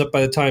ultimately ends up by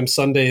the time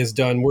Sunday is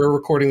done. We're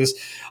recording this.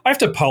 I have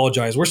to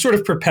apologize. We're sort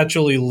of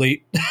perpetually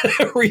late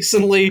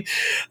recently.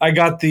 I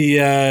got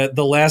the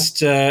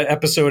last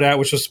episode out,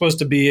 which was supposed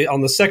to be on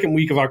the second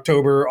week of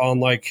October on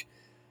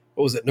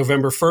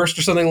November 1st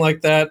or something like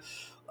that.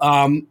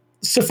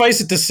 Suffice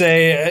it to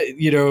say,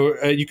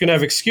 you can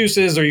have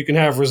excuses or you can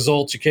have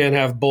results. You can't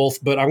have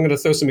both, but I'm going to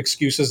throw some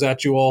excuses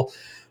at you all.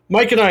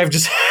 Mike and I have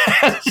just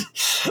had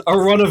a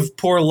run of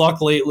poor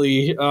luck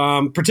lately,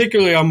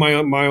 particularly on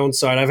my own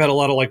side. I've had a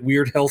lot of like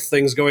weird health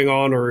things going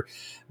on or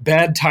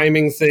bad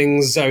timing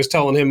things. I was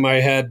telling him I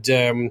had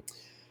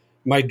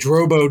my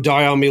Drobo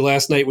die on me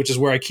last night, which is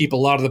where I keep a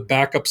lot of the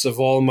backups of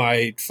all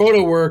my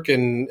photo work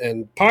and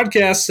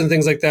podcasts and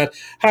things like that.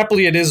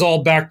 Happily, it is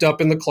all backed up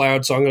in the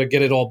cloud, so I'm going to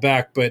get it all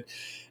back. But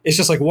it's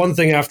just like one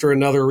thing after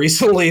another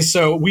recently.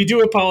 So we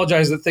do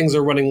apologize that things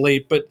are running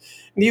late. But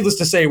needless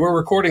to say, we're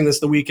recording this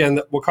the weekend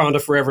that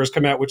Wakanda Forever has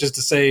come out, which is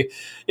to say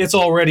it's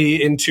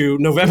already into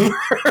November.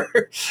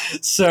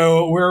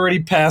 So we're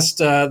already past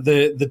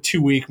the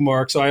 2-week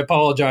mark. So I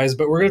apologize,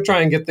 but we're going to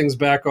try and get things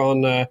back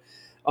on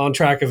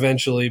track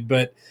eventually.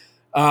 But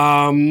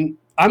I'm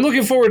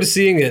looking forward to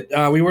seeing it.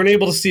 We weren't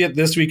able to see it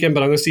this weekend,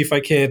 but I'm going to see if I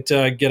can't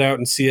get out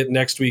and see it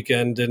next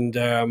weekend. And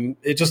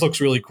it just looks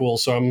really cool.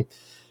 So I'm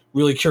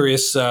really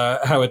curious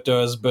how it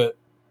does, but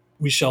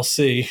we shall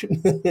see.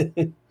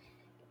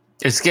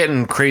 It's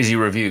getting crazy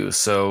reviews,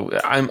 so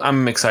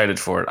I'm excited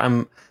for it.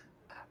 I'm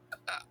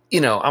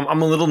a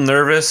little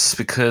nervous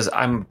because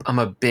I'm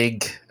a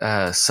big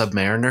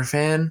Submariner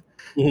fan,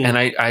 and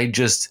I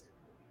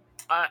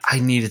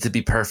need it to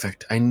be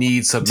perfect. I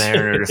need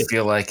Submariner to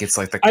feel like it's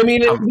like the. I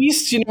mean, at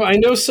least I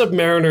know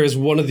Submariner is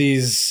one of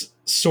these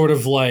sort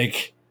of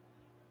like.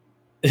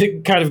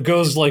 It kind of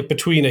goes like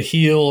between a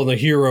heel and a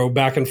hero,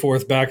 back and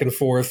forth.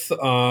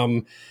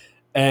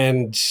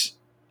 And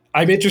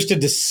I'm interested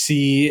to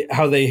see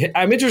how they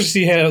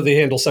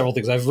handle several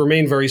things. I've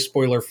remained very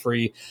spoiler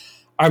free.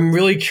 I'm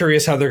really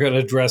curious how they're going to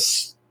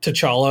address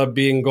T'Challa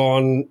being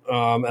gone.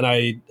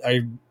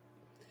 And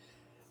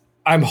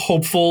I'm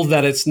hopeful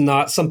that it's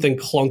not something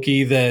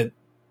clunky that,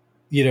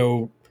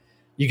 you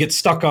get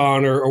stuck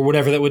on or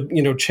whatever that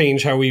would,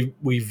 change how we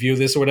view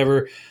this or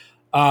whatever.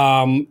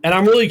 And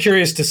I'm really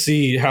curious to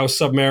see how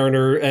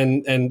Submariner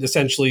and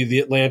essentially the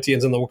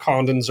Atlanteans and the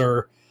Wakandans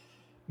are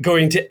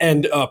going to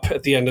end up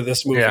at the end of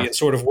this movie and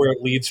sort of where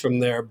it leads from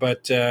there.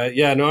 But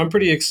I'm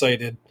pretty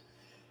excited.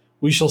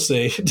 We shall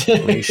see.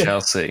 We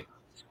shall see.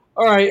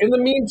 All right. In the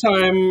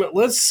meantime,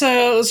 let's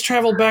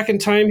travel back in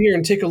time here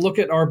and take a look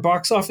at our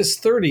box office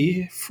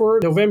 30 for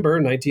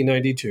November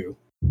 1992.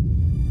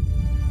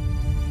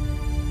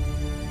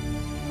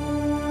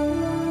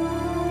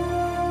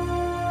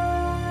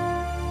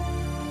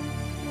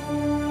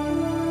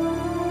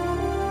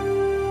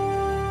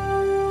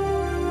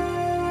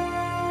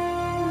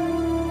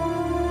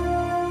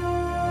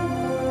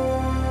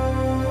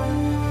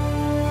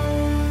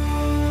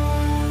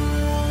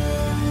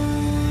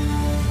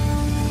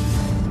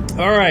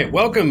 All right,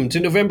 welcome to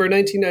November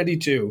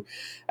 1992.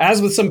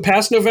 As with some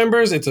past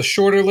Novembers, it's a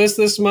shorter list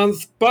this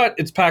month, but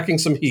it's packing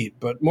some heat.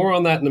 But more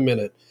on that in a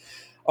minute.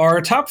 Our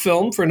top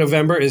film for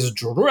November is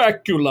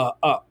Dracula.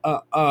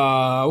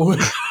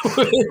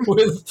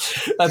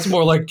 With that's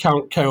more like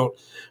count.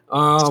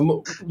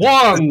 One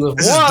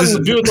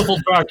beautiful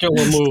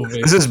Dracula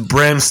movie. This is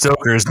Bram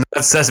Stoker's,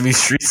 not Sesame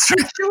Street's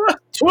Dracula.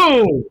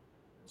 Two,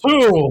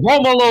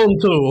 Home Alone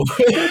 2.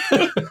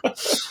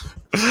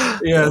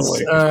 Yes,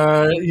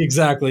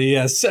 exactly.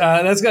 Yes,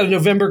 that's got a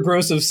November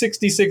gross of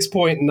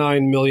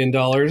 $66.9 million.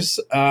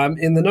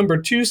 In the number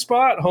 2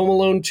 spot, Home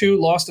Alone 2: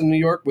 Lost in New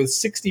York with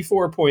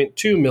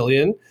 $64.2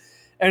 million,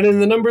 and in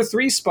the number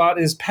 3 spot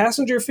is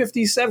Passenger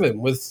 57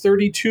 with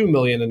 $32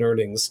 million in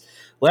earnings.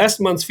 Last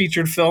month's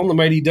featured film, The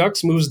Mighty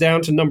Ducks, moves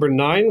down to number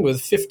 9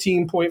 with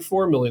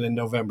 $15.4 million in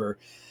November.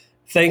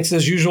 Thanks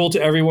as usual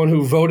to everyone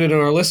who voted in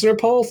our listener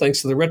poll.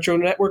 Thanks to the Retro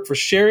Network for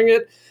sharing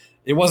it.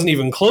 It wasn't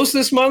even close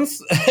this month,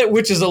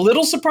 which is a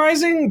little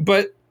surprising,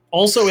 but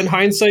also in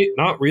hindsight,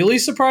 not really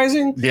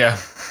surprising. Yeah.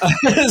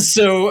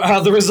 So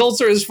the results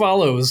are as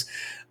follows.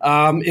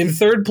 In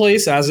third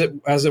place, as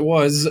it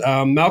was,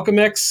 Malcolm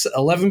X,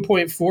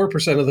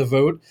 11.4% of the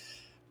vote.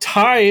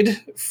 Tied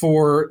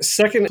for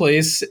second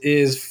place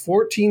is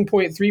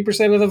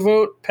 14.3% of the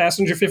vote,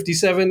 Passenger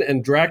 57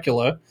 and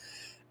Dracula.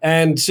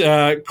 And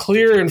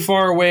clear and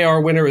far away,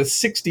 our winner is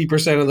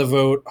 60% of the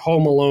vote,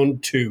 Home Alone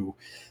 2.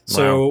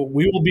 So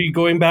we will be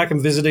going back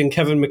and visiting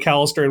Kevin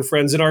McAllister and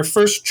friends in our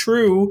first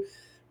true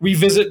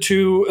revisit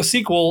to a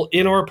sequel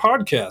in our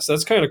podcast.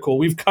 That's kind of cool.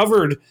 We've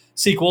covered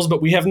sequels,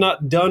 but we have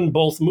not done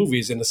both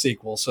movies in a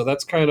sequel. So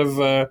that's kind of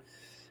fun.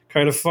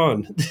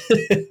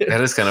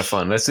 That is kind of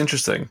fun. That's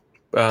interesting.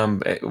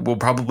 We'll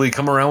probably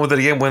come around with it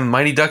again when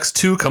Mighty Ducks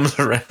 2 comes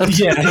around.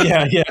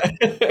 Yeah.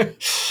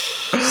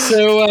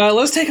 So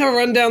let's take a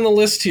run down the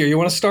list here. You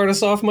want to start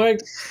us off, Mike?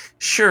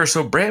 Sure.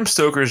 So Bram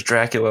Stoker's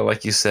Dracula,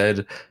 like you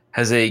said,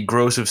 has a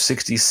gross of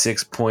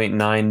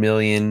 $66.9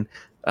 million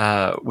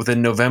with a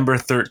November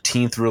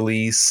 13th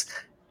release.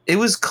 It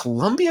was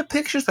Columbia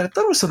Pictures, but I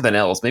thought it was something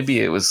else.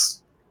 Maybe it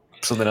was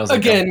something else.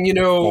 Again,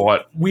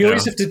 we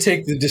always have to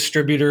take the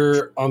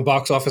distributor on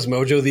Box Office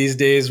Mojo these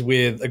days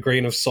with a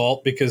grain of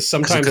salt because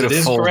sometimes it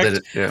is correct,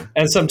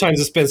 and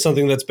sometimes it's been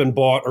something that's been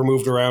bought or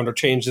moved around or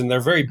changed, and they're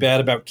very bad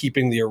about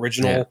keeping the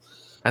original. Yeah.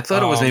 I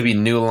thought it was maybe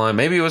New Line.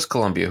 Maybe it was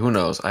Columbia. Who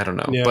knows? I don't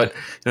know. Yeah. But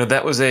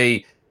that was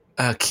a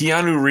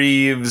Keanu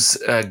Reeves,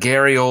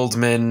 Gary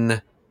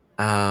Oldman.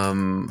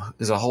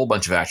 There's a whole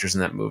bunch of actors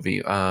in that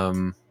movie.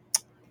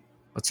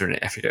 What's her name?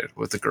 I forget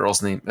what the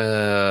girl's name.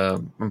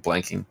 I'm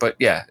blanking. But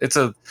yeah, it's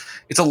a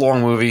long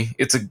movie.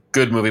 It's a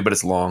good movie, but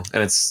it's long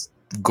and it's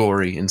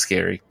gory and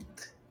scary.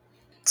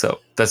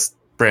 So that's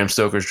Bram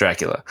Stoker's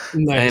Dracula.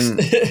 Nice.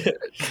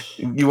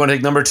 And you want to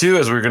take number 2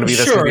 as we're going to be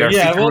Sure.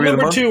 Yeah. Well,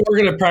 number month? 2 we're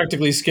going to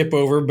practically skip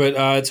over, but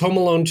it's Home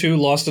Alone 2: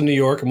 Lost in New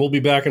York, and we'll be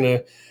back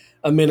in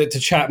a minute to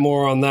chat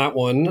more on that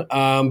one.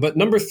 But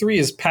number 3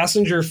 is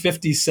Passenger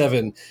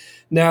 57.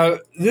 Now,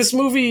 this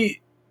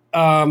movie,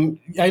 I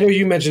know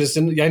you mentioned this,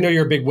 and I know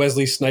you're a big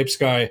Wesley Snipes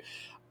guy.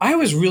 I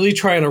was really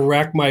trying to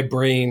rack my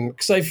brain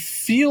because I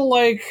feel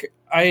like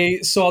I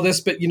saw this,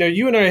 but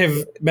you and I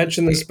have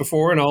mentioned this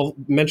before, and I'll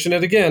mention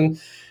it again.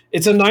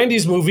 It's a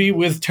 90s movie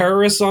with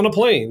terrorists on a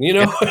plane,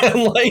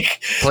 and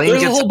like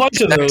there's a whole bunch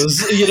of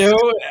those,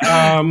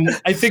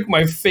 I think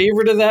my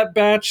favorite of that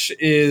batch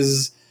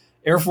is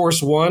Air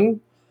Force One.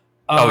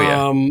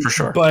 For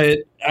sure.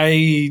 But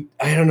I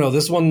don't know,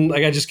 this one,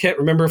 like, I just can't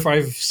remember if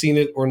I've seen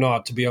it or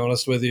not, to be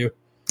honest with you.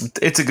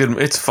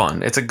 It's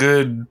fun. It's a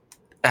good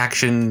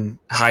action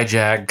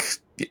hijack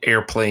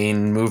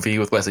airplane movie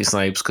with Wesley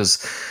Snipes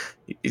because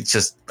it's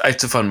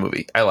a fun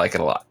movie. I like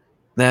it a lot.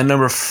 Now,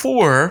 number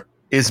 4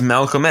 is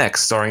Malcolm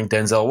X, starring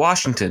Denzel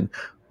Washington,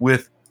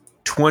 with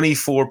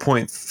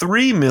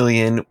 24.3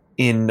 million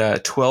in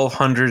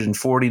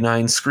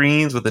 1,249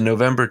 screens with a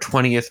November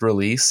 20th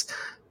release.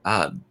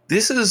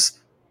 This is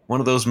one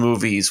of those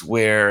movies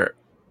where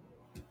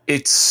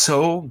it's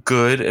so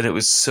good and it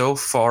was so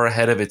far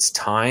ahead of its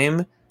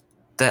time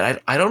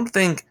that I don't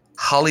think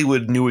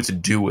Hollywood knew what to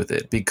do with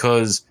it,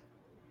 because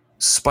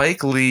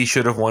Spike Lee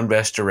should have won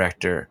Best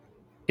Director.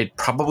 It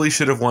probably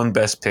should have won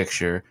Best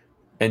Picture.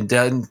 And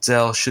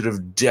Denzel should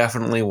have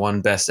definitely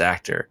won Best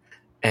Actor.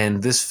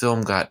 And this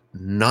film got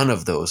none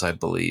of those, I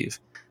believe.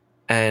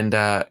 And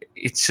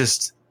it's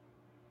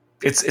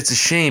a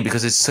shame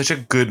because it's such a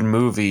good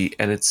movie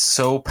and it's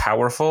so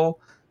powerful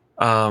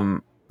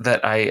that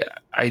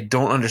I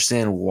don't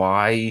understand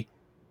why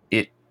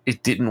it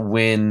didn't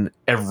win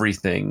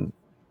everything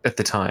at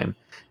the time.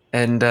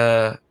 And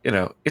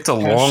it's a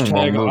long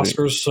movie.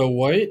 Oscars so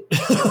white.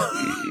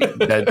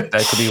 that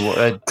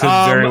could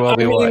very well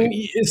be white.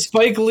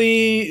 Spike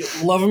Lee,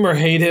 love him or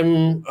hate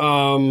him,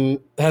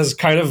 has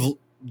kind of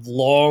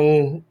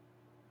long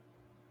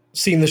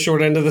seen the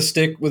short end of the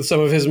stick with some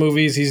of his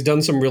movies. He's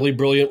done some really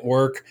brilliant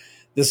work.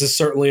 This is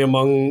certainly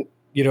among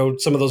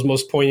some of those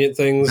most poignant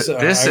things.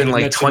 This and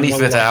like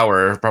 25th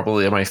Hour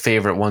probably are my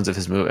favorite ones of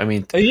his movie. I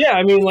mean,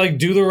 like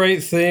Do the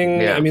Right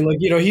Thing. Yeah. I mean, like,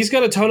 he's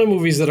got a ton of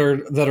movies that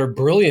are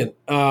brilliant.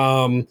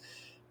 And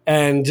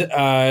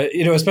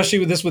especially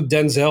with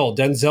Denzel.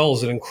 Denzel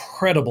is an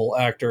incredible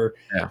actor.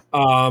 Yeah.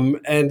 I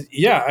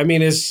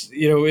mean,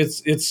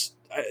 it's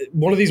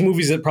one of these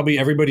movies that probably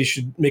everybody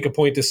should make a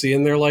point to see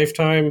in their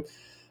lifetime.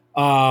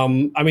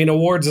 I mean,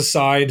 awards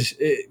aside,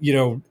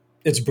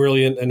 it's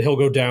brilliant, and he'll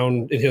go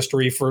down in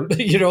history for,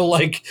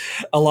 like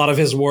a lot of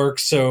his work.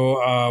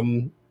 So,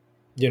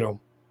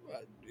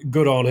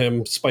 good on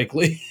him, Spike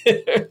Lee.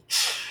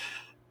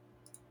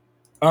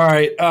 All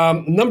right.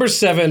 Number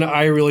 7,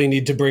 I really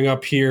need to bring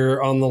up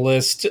here on the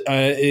list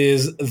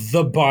is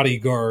The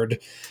Bodyguard.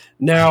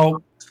 Now,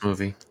 this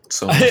movie.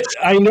 So much.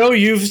 I know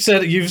you've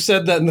said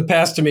that in the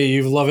past to me.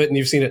 You love it and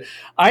you've seen it.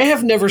 I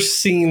have never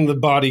seen The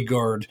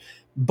Bodyguard,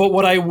 but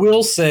what I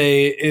will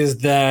say is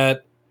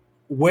that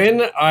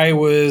when I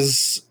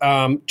was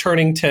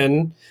turning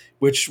 10,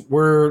 which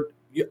we're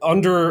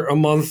under a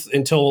month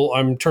until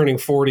I'm turning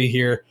 40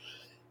 here,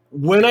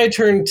 when I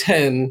turned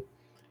 10,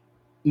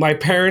 my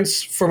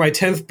parents, for my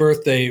 10th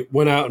birthday,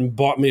 went out and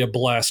bought me a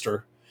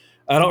blaster.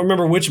 I don't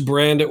remember which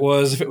brand it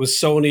was, if it was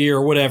Sony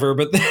or whatever,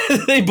 but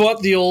they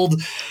bought the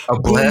old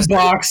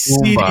boombox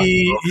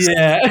CD.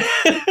 Yeah.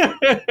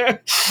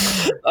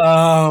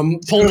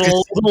 Pulling a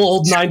little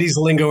old 90s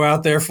lingo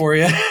out there for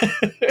you. 2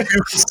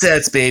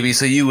 cassettes, baby.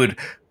 So you would,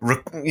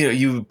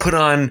 you put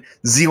on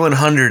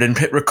Z100 and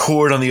hit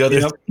record on the other.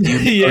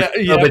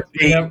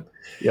 Yep.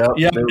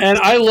 Yeah. And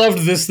I loved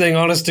this thing,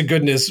 honest to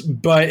goodness,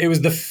 but it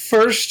was the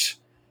first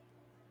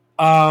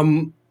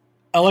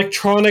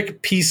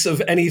electronic piece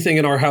of anything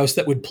in our house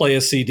that would play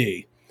a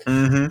CD.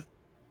 Mm-hmm.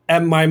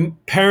 And my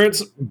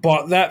parents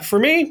bought that for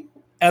me.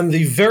 And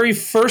the very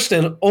first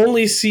and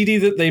only CD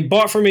that they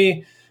bought for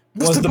me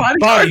was the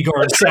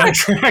Bodyguard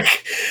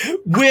soundtrack,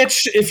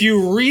 which, if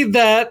you read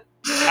that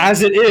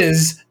as it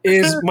is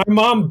my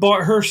mom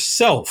bought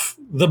herself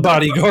the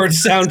Bodyguard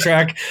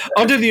soundtrack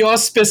under the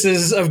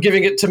auspices of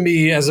giving it to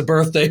me as a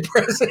birthday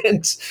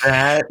present.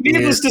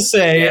 Needless to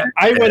say,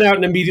 I went out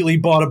and immediately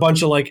bought a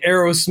bunch of like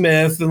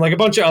Aerosmith and like a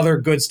bunch of other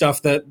good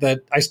stuff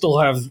that I still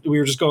have. We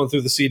were just going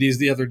through the CDs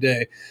the other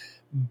day.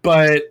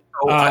 But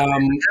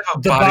the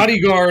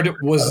Bodyguard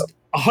was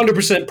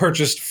 100%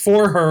 purchased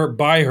for her,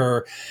 by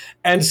her,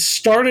 and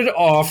started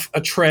off a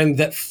trend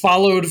that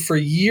followed for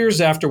years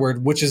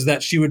afterward, which is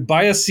that she would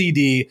buy a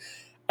CD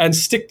and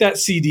stick that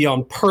CD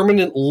on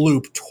permanent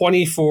loop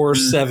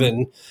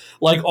 24/7.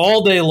 Like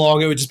all day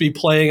long, it would just be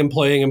playing and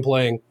playing and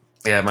playing.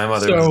 Yeah, my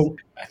mother was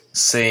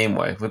same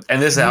way.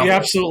 And this album, we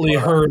absolutely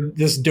heard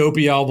this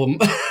dopey album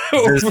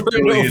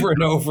over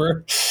and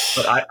over.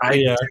 But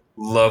I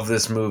love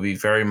this movie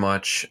very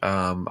much.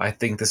 I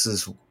think this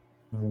is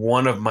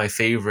one of my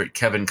favorite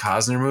Kevin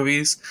Costner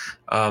movies.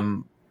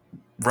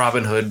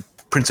 Robin Hood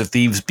Prince of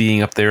Thieves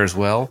being up there as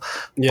well.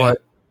 Yeah.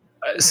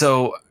 But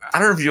so I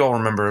don't know if you all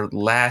remember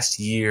last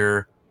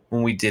year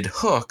when we did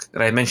Hook,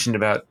 that I mentioned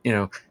about,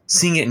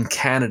 seeing it in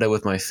Canada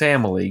with my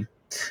family.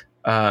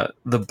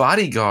 The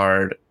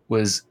Bodyguard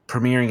was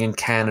premiering in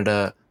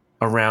Canada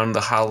around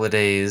the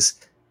holidays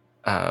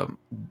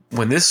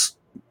when this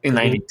in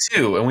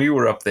 '92, and we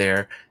were up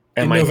there.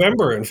 And in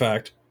November, in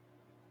fact.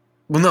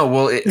 Well, no,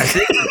 well, I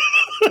think.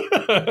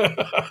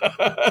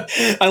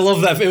 I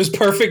love that. It was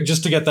perfect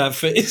just to get that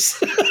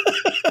face.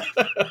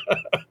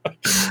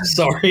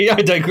 Sorry,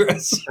 I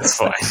digress. That's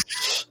fine.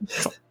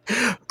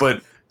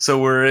 But so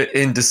we're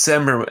in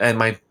December, and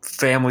my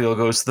family will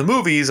go to the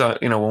movies. When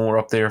we're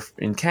up there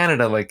in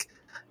Canada,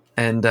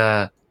 and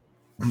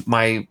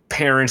my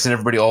parents and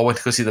everybody all went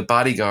to go see The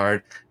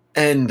Bodyguard.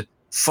 And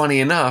funny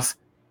enough,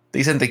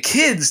 they sent the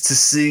kids to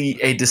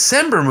see a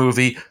December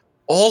movie,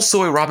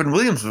 also a Robin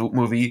Williams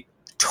movie,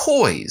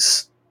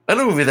 Toys.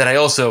 Another movie that I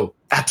also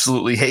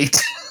absolutely hate.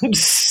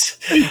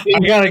 I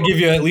gotta give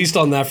you at least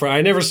on that front.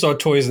 I never saw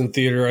Toys in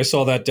theater. I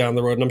saw that down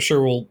the road, and I'm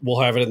sure we'll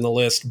have it in the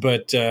list.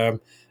 But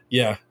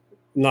yeah,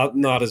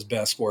 not his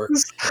best work.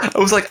 I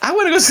was like, I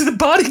want to go see The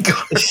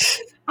Bodyguard.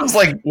 I was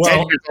like 10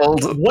 years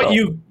old. What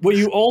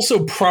you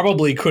also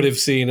probably could have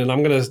seen, and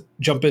I'm gonna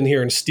jump in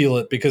here and steal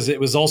it because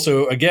it was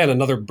also again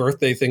another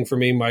birthday thing for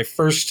me. My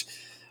first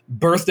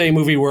birthday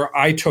movie where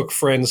I took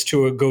friends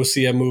to go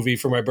see a movie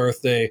for my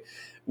birthday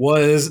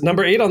was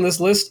number 8 on this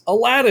list,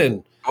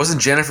 Aladdin. It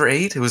wasn't Jennifer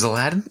 8? It was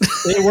Aladdin?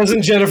 It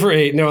wasn't Jennifer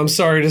 8. No, I'm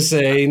sorry to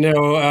say.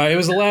 No, it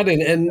was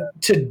Aladdin. And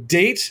to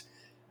date,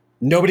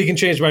 nobody can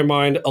change my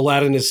mind.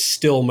 Aladdin is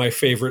still my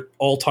favorite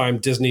all-time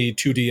Disney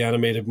 2D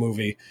animated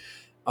movie.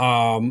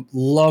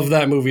 Love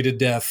that movie to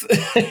death.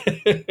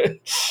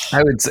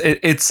 I would say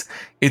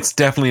it's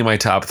definitely my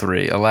top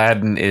 3.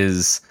 Aladdin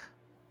is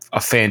a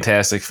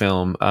fantastic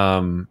film.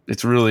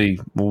 It's really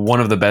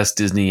one of the best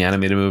Disney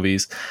animated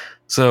movies.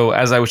 So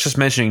as I was just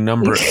mentioning,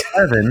 number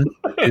 7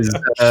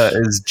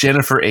 is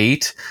Jennifer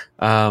 8.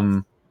 I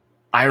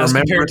remember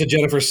compared to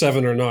Jennifer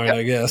 7 or 9,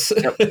 I guess.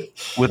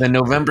 With a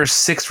November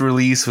 6th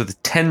release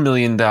with $10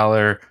 million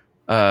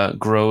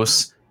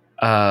gross.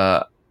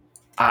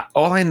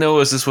 All I know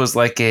is this was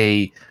like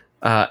a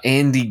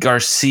Andy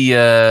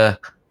Garcia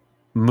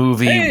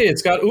movie. Hey,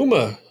 it's got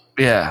Uma.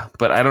 Yeah,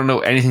 but I don't know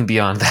anything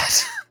beyond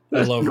that.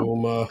 I love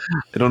Uma.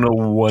 I don't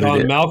know what John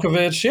it is.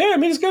 Malkovich. Yeah, I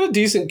mean, it's got a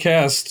decent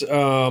cast.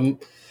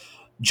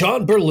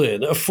 John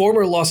Berlin, a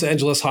former Los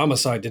Angeles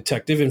homicide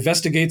detective,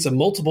 investigates a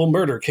multiple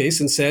murder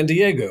case in San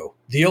Diego.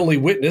 The only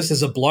witness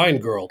is a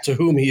blind girl to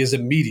whom he is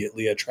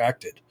immediately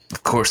attracted.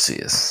 Of course he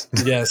is.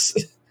 Yes.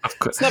 Of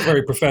course. It's not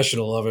very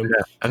professional of him.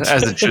 Yeah,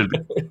 as it should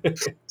be.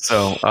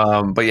 So,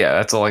 but yeah,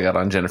 that's all I got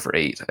on Jennifer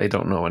 8. I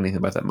don't know anything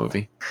about that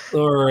movie.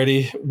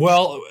 Alrighty.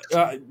 Well,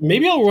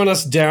 maybe I'll run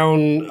us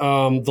down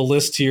the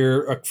list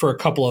here for a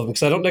couple of them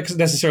because I don't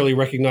necessarily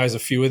recognize a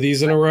few of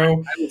these in a row.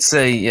 I would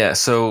say, yeah,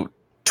 so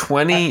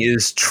 20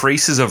 is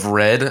Traces of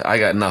Red. I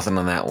got nothing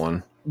on that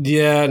one.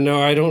 Yeah,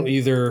 no, I don't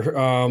either.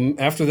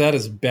 After that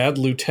is Bad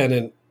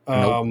Lieutenant.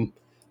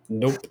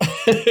 Nope.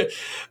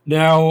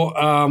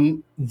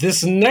 Now,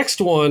 this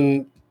next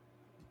one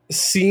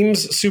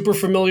seems super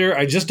familiar.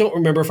 I just don't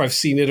remember if I've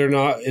seen it or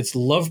not. It's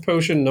Love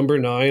Potion number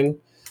 9.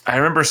 I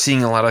remember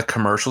seeing a lot of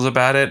commercials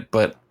about it,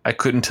 but I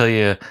couldn't tell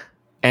you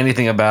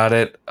anything about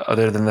it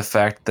other than the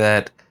fact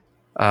that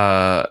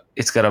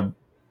it's got a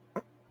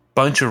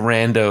bunch of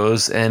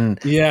randos. And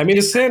yeah, I mean,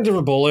 it's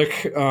Sandra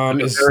Bullock.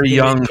 Is very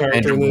young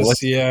character in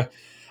this. Yeah,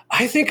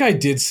 I think I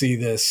did see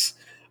this.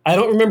 I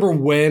don't remember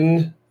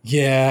when.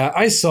 Yeah,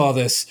 I saw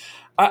this.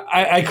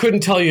 I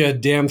couldn't tell you a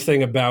damn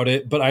thing about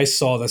it, but I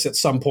saw this at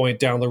some point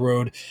down the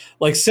road.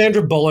 Like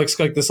Sandra Bullock's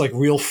like this like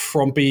real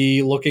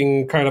frumpy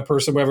looking kind of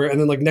person, whatever.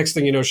 And then like next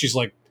thing you know, she's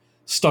like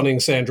stunning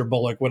Sandra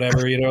Bullock,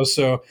 whatever, you know.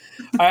 So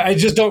I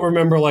just don't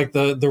remember like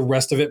the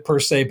rest of it per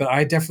se, but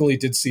I definitely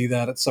did see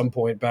that at some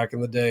point back in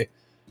the day.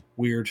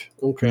 Weird.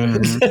 Okay.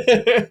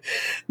 Mm-hmm.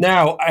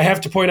 Now I have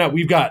to point out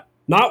we've got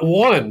not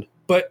one,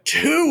 but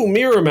 2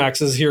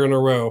 Miramaxes here in a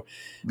row.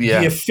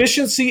 Yeah. The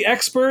Efficiency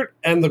Expert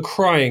and The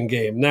Crying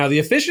Game. Now, The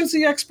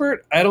Efficiency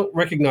Expert, I don't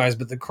recognize,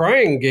 but The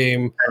Crying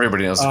Game...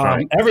 Everybody knows The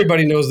Crying Game.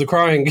 Everybody knows The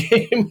Crying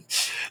Game.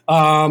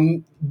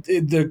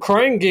 The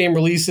Crying Game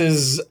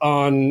releases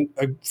on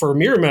for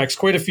Miramax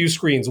quite a few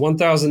screens,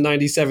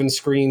 1,097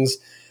 screens.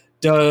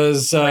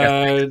 Does...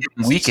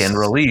 weekend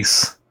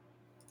release.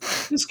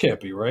 This can't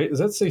be right. Does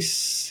that say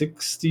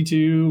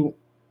 62...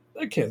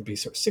 That can't be,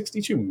 sir.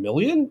 62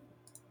 million?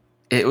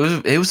 It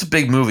was a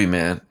big movie,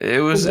 man. Why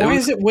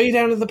is it way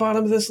down at the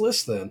bottom of this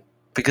list then?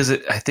 Because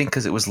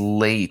it was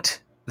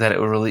late that it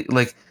was really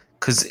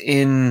because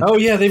in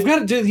they've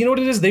got it. You know what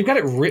it is? They've got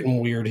it written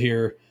weird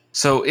here.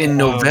 So in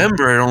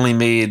November it only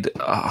made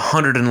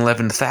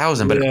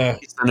 111,000, but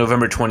it's on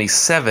November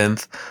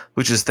 27th,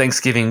 which is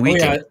Thanksgiving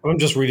weekend. I'm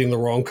just reading the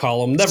wrong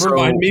column. Never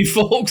mind me,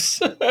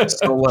 folks.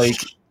 So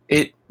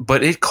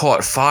it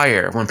caught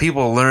fire when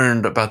people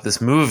learned about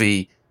this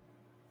movie.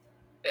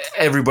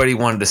 Everybody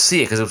wanted to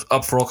see it because it was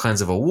up for all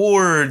kinds of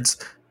awards.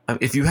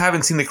 If you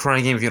haven't seen The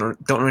Crying Game, if you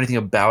don't know anything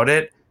about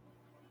it,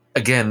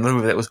 again, another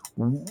movie that was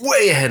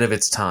way ahead of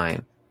its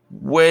time.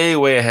 Way,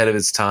 way ahead of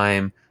its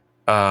time.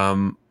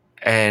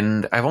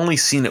 And I've only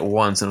seen it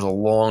once, and it was a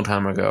long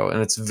time ago,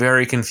 and it's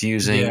very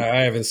confusing. Yeah, I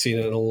haven't seen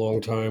it in a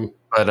long time.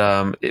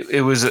 But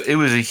it was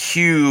a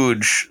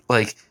huge,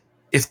 like,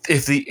 if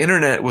the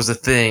internet was a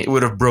thing, it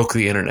would have broke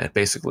the internet,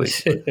 basically.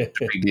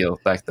 It's a big deal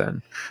back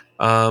then.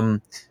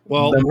 Well,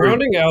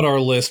 rounding out our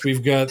list,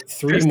 we've got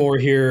three more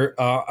here.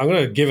 I'm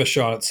going to give a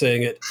shot at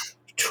saying it.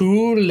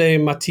 Tous les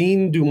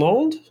matins du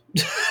monde.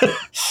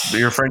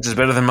 Your French is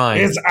better than mine.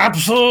 It's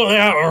absolutely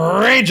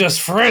outrageous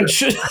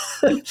French.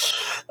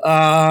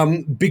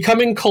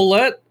 Becoming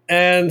Colette,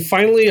 and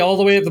finally, all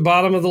the way at the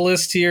bottom of the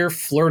list here,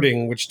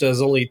 Flirting, which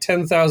does only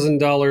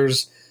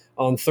 $10,000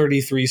 on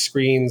 33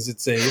 screens.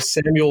 It's a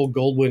Samuel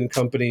Goldwyn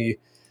Company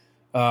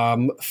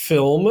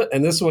film,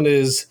 and this one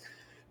is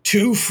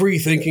two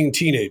free-thinking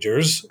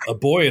teenagers, a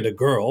boy and a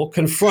girl,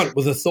 confront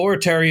with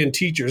authoritarian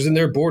teachers in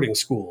their boarding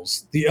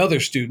schools. The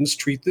other students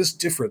treat this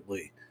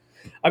differently.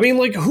 I mean,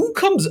 like, who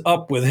comes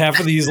up with half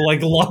of these,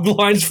 like, log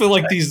lines for,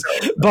 like, these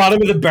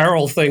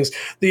bottom-of-the-barrel things?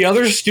 The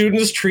other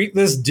students treat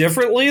this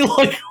differently?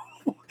 Like,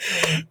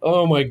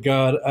 oh, my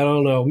God. I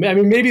don't know. I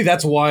mean, maybe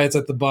that's why it's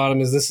at the bottom,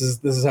 is this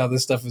is how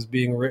this stuff is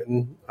being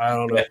written. I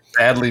don't know.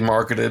 Badly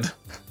marketed.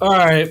 All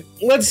right.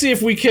 Let's see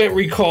if we can't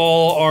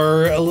recall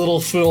our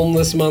little film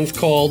this month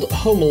called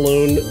Home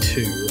Alone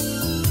 2.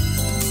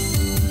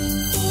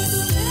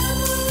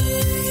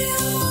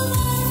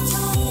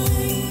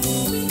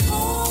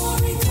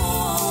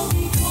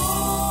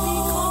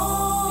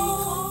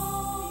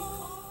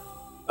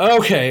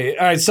 Okay,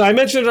 all right, so I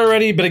mentioned it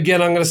already, but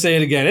again, I'm going to say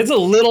it again. It's a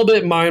little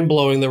bit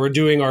mind-blowing that we're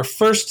doing our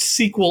first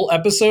sequel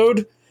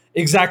episode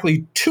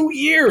exactly 2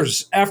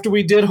 years after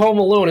we did Home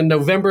Alone in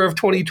November of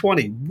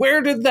 2020.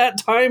 Where did that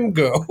time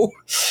go?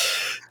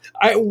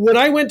 When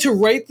I went to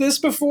write this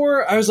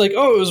before, I was like,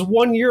 oh, it was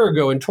 1 year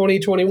ago in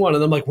 2021.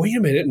 And I'm like, wait a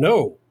minute,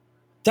 no.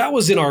 That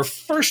was in our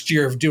first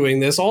year of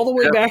doing this, all the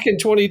way back in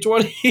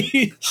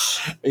 2020.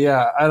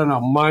 Yeah, I don't know,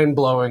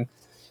 mind-blowing.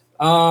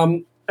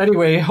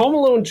 Anyway, Home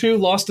Alone 2,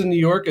 Lost in New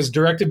York is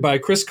directed by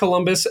Chris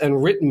Columbus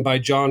and written by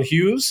John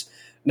Hughes.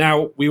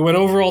 Now, we went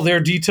over all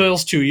their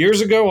details 2 years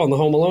ago on the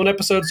Home Alone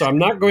episode, so I'm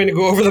not going to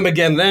go over them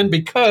again then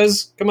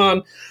because, come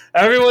on,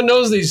 everyone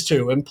knows these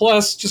two. And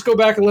plus, just go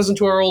back and listen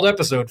to our old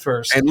episode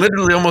first. And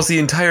literally almost the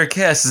entire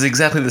cast is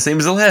exactly the same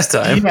as the last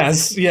time.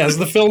 Yes.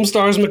 The film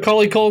stars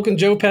Macaulay Culkin,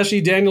 Joe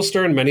Pesci, Daniel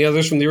Stern, and many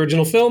others from the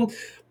original film.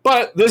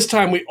 But this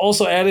time we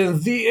also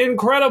added the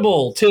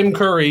incredible Tim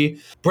Curry,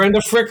 Brenda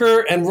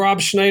Fricker, and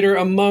Rob Schneider,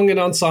 among an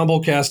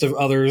ensemble cast of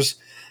others.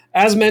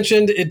 As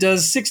mentioned, it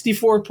does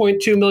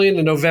 $64.2 million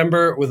in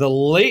November with a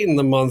late in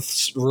the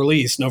month's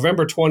release,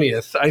 November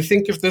 20th. I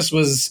think if this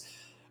was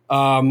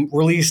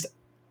released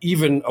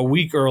even a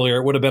week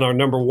earlier, it would have been our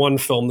number one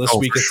film this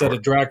week instead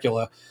of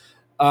Dracula.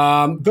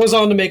 Goes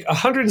on to make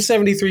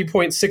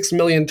 $173.6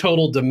 million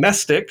total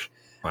domestic.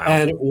 Wow.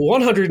 And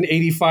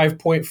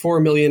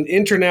 $185.4 million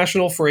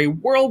international for a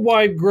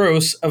worldwide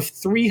gross of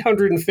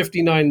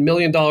 $359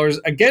 million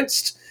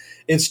against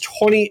its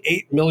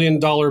 $28 million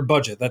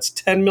budget. That's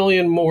 $10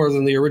 million more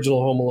than the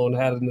original Home Alone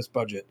had in this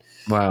budget,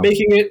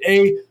 making it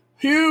a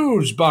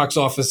huge box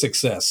office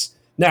success.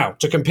 Now,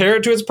 to compare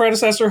it to its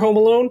predecessor, Home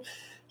Alone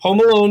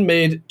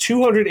made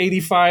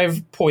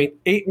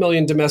 $285.8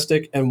 million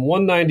domestic and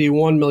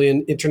 $191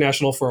 million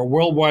international for a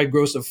worldwide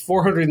gross of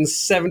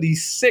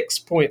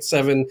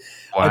 $476.7,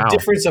 a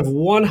difference of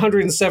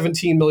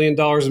 $117 million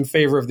in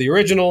favor of the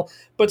original,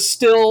 but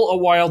still a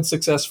wild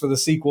success for the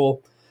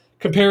sequel.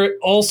 Compare it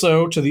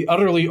also to the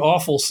utterly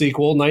awful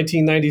sequel,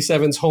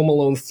 1997's Home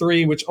Alone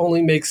 3, which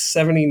only makes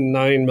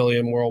 $79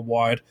 million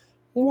worldwide.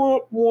 Wah,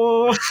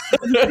 wah.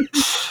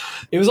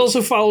 It was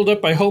also followed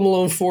up by Home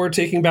Alone 4,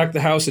 Taking Back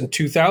the House in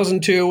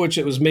 2002, which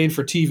it was made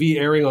for TV,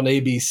 airing on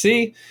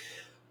ABC.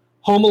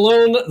 Home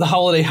Alone, The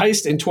Holiday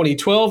Heist in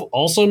 2012,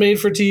 also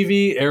made for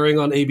TV, airing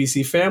on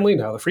ABC Family,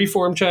 now the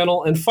Freeform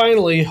channel. And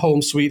finally,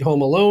 Home Sweet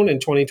Home Alone in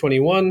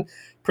 2021,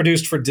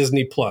 produced for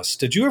Disney+.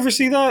 Did you ever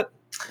see that?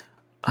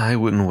 I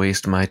wouldn't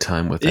waste my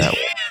time with that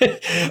one.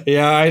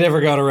 Yeah, I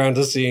never got around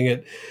to seeing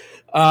it.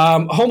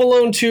 Home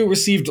Alone 2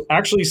 received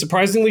actually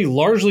surprisingly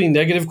largely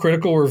negative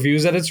critical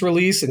reviews at its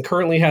release and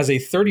currently has a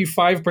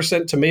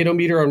 35% tomato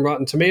meter on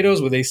Rotten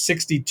Tomatoes with a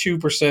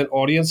 62%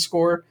 audience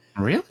score.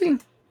 Really?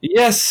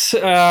 Yes.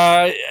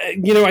 I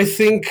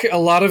think a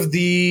lot of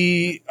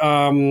the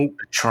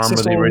charm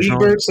of the original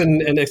Lieberts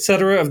and et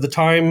cetera of the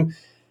time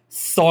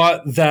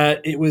thought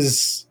that it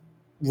was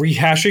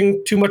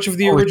rehashing too much of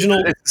the original.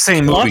 It's the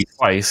same movie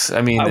twice.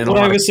 I mean, what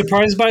I was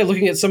surprised by,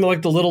 looking at some of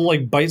like the little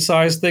like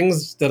bite-sized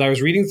things that I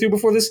was reading through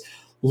before this,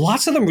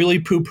 lots of them really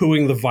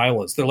poo-pooing the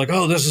violence. They're like,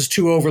 oh, this is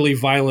too overly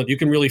violent. You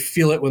can really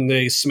feel it when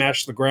they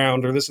smash the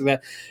ground or this and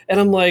that. And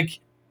I'm like,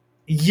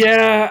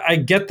 yeah, I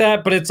get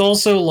that, but it's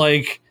also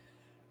like,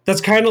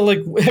 that's kind of like,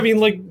 I mean,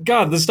 like,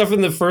 God, the stuff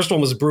in the first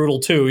one was brutal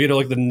too. You know,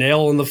 like the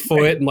nail in the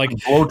foot and like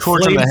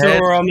blowtorch on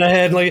the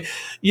head, like,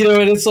 you know,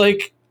 and it's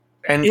like,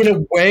 and in a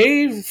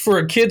way, for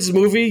a kid's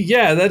movie,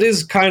 yeah, that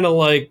is kind of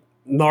like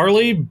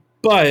gnarly,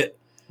 but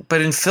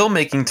but in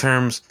filmmaking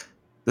terms,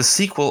 the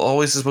sequel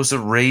always is supposed to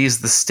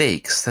raise the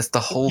stakes. That's the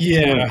whole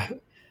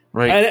point,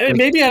 right? And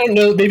maybe I don't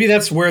know. Maybe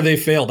that's where they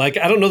failed. Like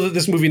I don't know that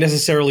this movie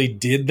necessarily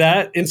did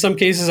that. In some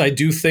cases, I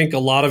do think a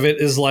lot of it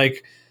is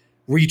like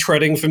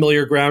retreading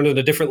familiar ground in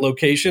a different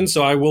location.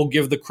 So I will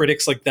give the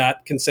critics like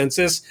that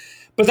consensus.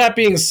 But that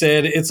being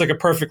said, it's like a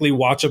perfectly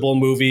watchable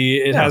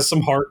movie. It has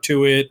some heart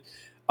to it.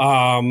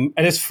 And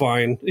it's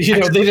fine. You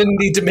know, they didn't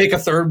need to make a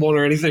third one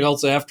or anything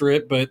else after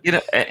it, but you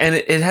know, and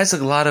it has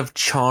a lot of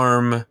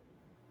charm,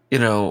 you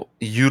know,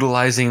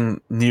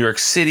 utilizing New York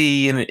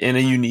City in a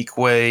unique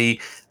way.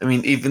 I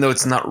mean, even though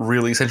it's not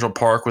really Central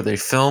Park where they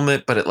film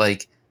it, but it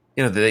like,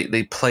 you know,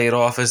 they play it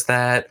off as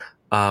that.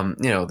 You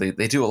know,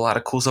 they do a lot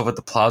of cool stuff at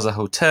the Plaza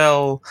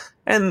Hotel,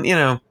 and you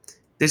know,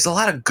 there's a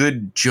lot of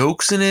good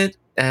jokes in it,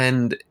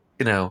 and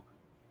you know,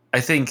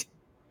 I think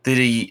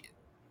the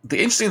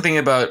interesting thing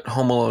about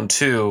Home Alone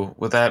 2,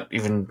 without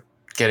even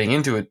getting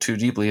into it too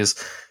deeply, is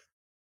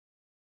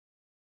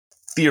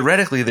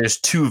theoretically there's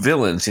two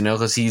villains, you know,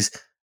 because he's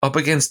up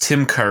against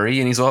Tim Curry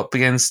and he's up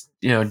against,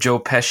 you know, Joe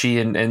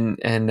Pesci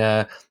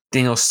and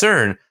Daniel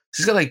Stern.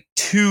 So he's got like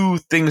two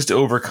things to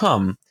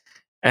overcome,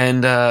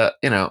 and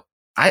you know,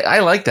 I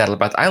like that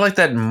about. I like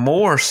that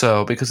more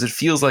so because it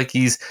feels like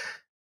he's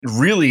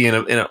really in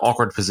an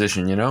awkward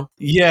position, you know?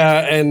 yeah,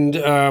 and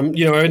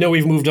you know, I know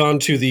we've moved on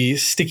to the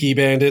sticky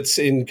bandits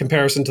in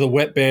comparison to the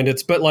wet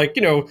bandits, but like,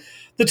 you know,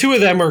 the two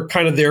of them are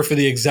kind of there for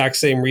the exact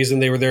same reason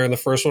they were there in the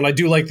first one. I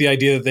do like the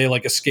idea that they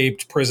like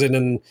escaped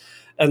prison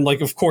and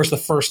like, of course, the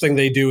first thing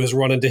they do is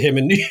run into him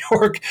in New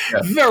York.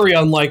 Yeah. Very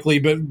unlikely,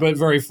 but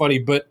very funny.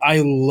 But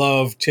I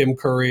love Tim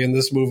Curry in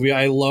this movie.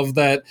 I love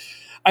that.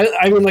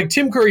 I mean, like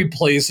Tim Curry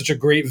plays such a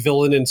great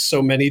villain in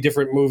so many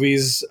different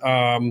movies,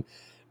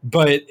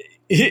 but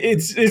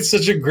it's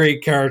such a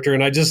great character,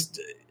 and I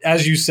just,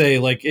 as you say,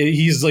 like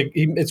he's like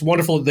it's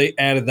wonderful that they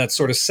added that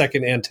sort of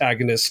second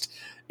antagonist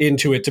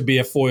into it to be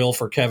a foil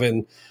for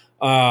Kevin.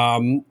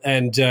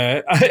 I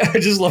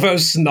just love how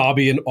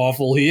snobby and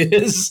awful he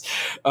is.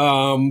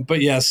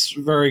 But yes,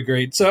 very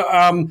great. So,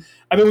 I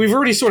mean, we've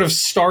already sort of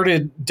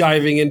started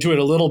diving into it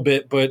a little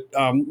bit, but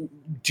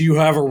do you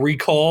have a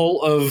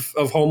recall of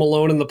Home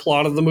Alone and the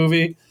plot of the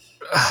movie?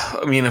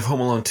 I mean, of Home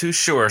Alone 2,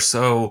 sure.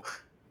 So,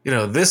 you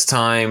know, this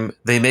time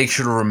they make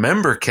sure to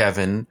remember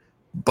Kevin,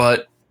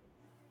 but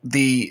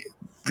the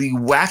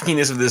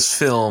wackiness of this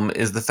film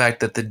is the fact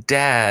that the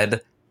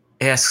dad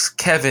asks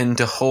Kevin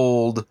to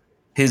hold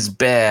his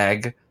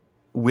bag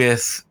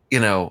with, you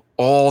know,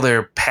 all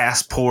their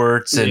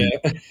passports and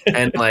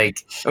and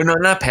like, oh no,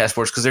 not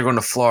passports because they're going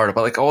to Florida,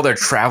 but like all their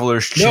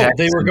travelers checks. No,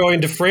 they were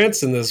going to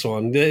France in this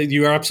one.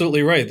 You are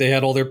absolutely right. They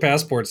had all their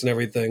passports and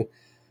everything.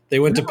 They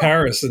went to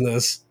Paris in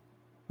this.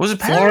 Was it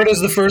Paris?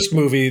 Florida's the first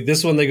movie.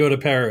 This one they go to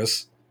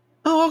Paris.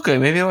 Oh, okay.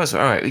 Maybe it was.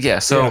 All right. Yeah.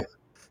 So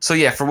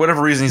for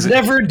whatever reason, he's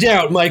never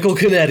doubt Michael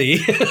Canetti.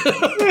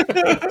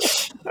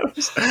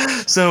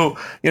 So,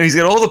 you know, he's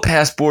got all the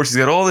passports, he's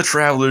got all the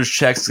traveler's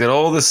checks, he's got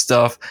all this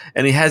stuff,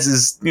 and he has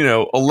his, you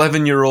know,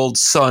 11-year-old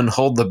son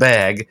hold the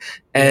bag,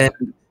 and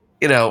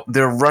you know,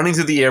 they're running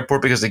to the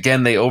airport because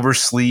again they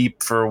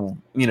oversleep for,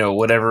 you know,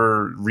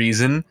 whatever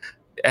reason,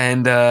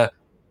 and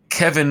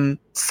Kevin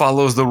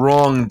follows the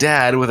wrong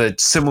dad with a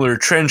similar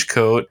trench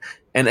coat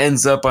and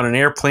ends up on an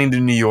airplane to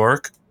New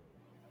York.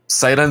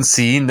 Sight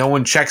unseen, no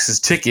one checks his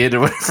ticket or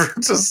whatever.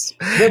 Just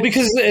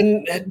because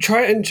and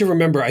trying to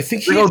remember, I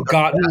think he had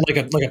gotten like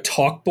a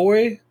talk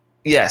boy.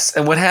 Yes,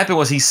 and what happened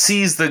was he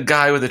sees the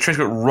guy with the trench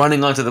coat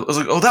running onto the. I was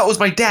like, "Oh, that was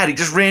my dad. He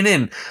just ran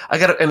in. I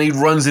got it," and he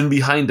runs in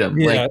behind him.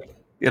 Yeah. Like,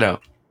 you know,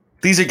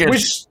 these are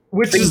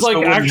which is like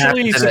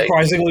actually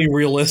surprisingly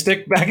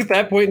realistic back at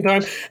that point in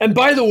time. And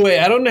by the way,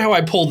 I don't know how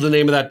I pulled the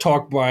name of that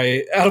talk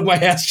boy out of my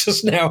ass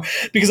just now,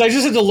 because I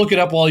just had to look it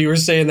up while you were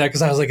saying that,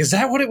 because I was like, is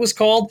that what it was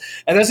called?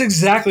 And that's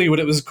exactly what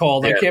it was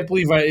called. Yeah. I can't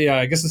believe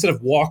I guess instead of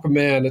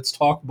Walkman, it's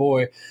Talk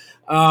Boy.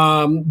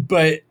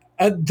 But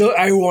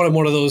I wanted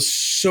one of those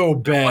so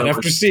bad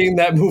after seeing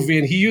that movie,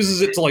 and he uses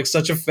it to like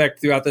such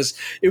effect throughout this.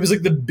 It was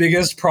like the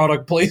biggest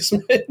product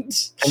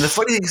placement. And the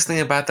funniest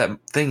thing about that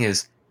thing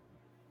is,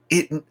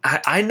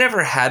 I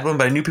never had one,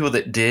 but I knew people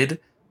that did.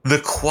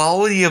 The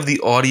quality of the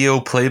audio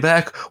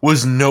playback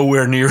was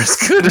nowhere near as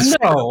good as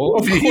no,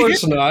 of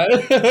course not.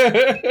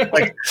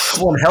 Like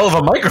one hell of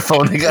a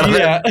microphone they got.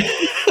 Yeah.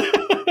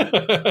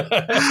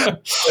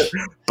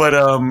 But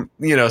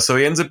you know, so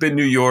he ends up in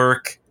New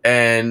York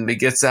and he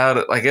gets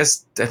out. I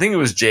think it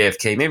was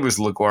JFK, maybe it was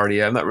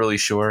LaGuardia. I'm not really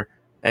sure.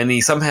 And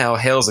he somehow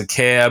hails a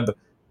cab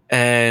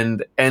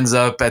and ends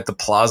up at the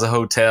Plaza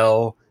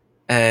Hotel.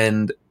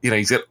 And you know,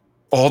 he's got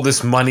all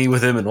this money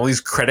with him and all these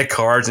credit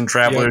cards and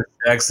traveler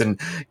checks, and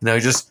you know,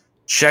 he just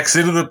checks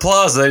into the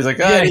Plaza. He's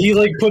like, he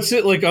like puts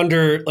it like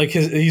under like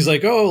he's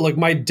like, oh, like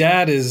my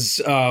dad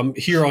is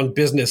here on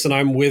business and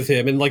I'm with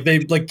him, and like they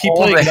like keep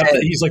playing it up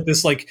that he's like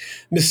this like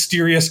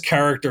mysterious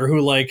character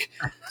who like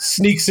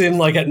sneaks in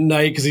like at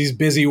night because he's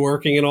busy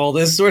working and all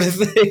this sort of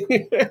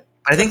thing.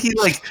 I think he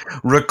like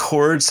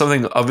records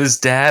something of his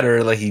dad,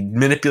 or like he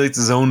manipulates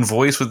his own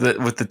voice with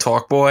the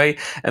talk boy,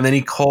 and then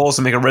he calls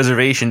to make a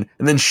reservation,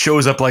 and then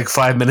shows up like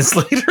 5 minutes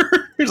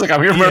later. He's like,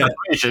 "I'm here for a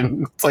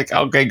reservation." It's like,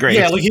 okay, great.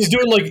 Yeah, like he's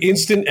doing like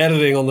instant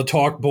editing on the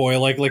talk boy,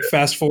 like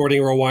fast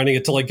forwarding or rewinding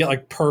it to like get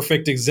like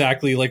perfect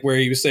exactly like where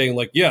he was saying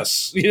like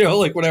yes,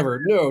 like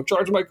whatever. No,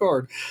 charge my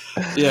card.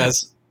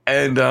 Yes.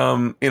 And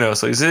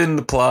so he's in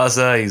the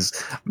plaza, he's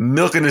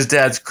milking his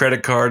dad's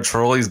credit cards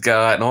for all he's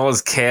got and all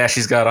his cash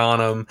he's got on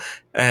him,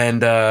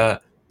 and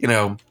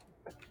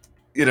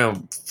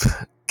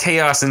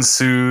chaos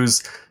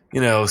ensues,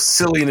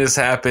 silliness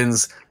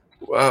happens.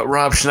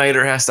 Rob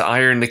Schneider has to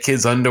iron the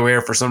kid's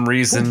underwear for some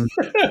reason,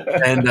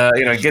 and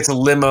gets a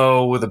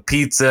limo with a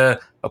pizza,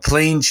 a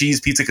plain cheese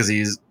pizza because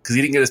he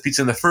didn't get his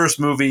pizza in the first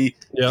movie.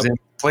 Yep.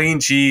 Plain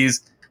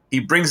cheese.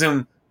 He brings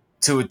him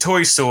to a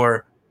toy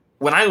store.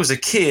 When I was a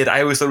kid,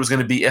 I always thought it was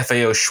going to be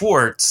FAO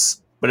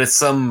Schwartz, but it's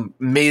some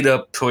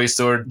made-up toy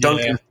store,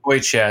 Duncan Toy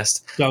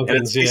Chest. Duncan's,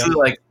 and it's basically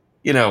like,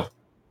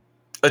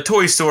 a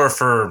toy store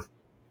for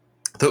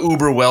the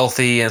uber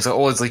wealthy, and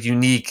so it's like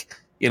unique,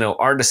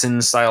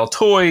 artisan-style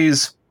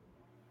toys.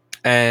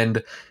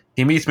 And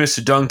he meets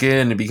Mr.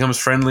 Duncan and becomes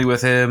friendly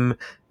with him,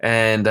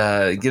 and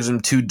gives him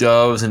 2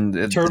 doves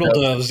and turtle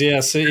doves.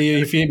 Yes,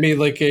 if he made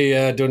like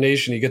a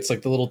donation, he gets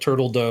like the little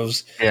turtle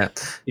doves. Yeah,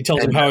 he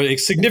tells him how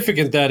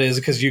significant that is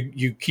because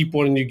you keep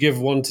one and you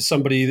give one to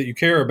somebody that you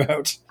care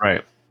about.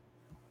 Right.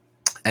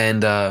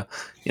 And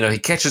he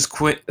catches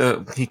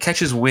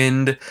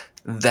wind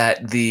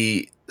that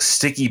the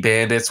sticky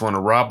bandits want to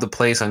rob the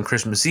place on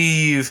Christmas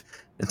Eve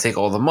and take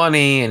all the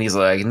money, and he's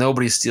like,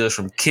 nobody steals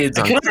from kids.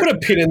 Can I put a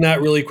pin in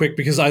that really quick,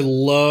 because I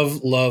love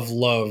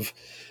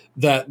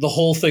that the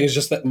whole thing is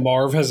just that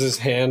Marv has his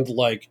hand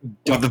like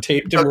duct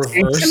taped in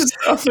reverse,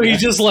 so he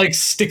just like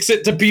sticks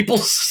it to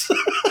people's.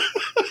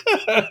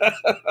 I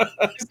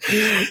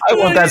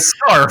want that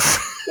scarf.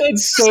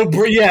 That's so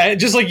it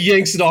just like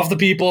yanks it off the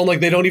people, and like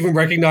they don't even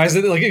recognize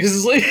it, like because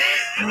it's like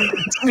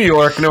it's New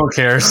York, no one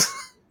cares.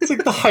 It's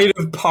like the height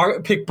of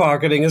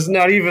pickpocketing. It's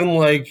not even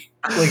like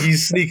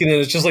he's sneaking in.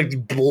 It's just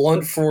like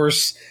blunt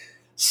force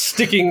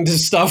sticking to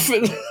stuff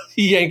and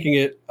yanking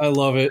it. I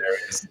love it.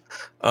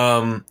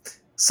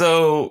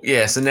 So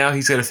now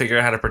he's got to figure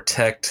out how to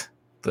protect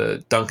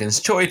the Duncan's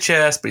toy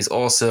chest, but he's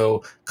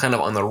also kind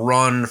of on the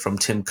run from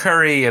Tim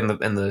Curry and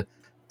the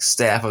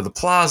staff of the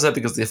plaza,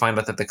 because they find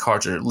out that the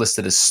cards are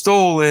listed as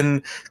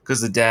stolen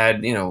because the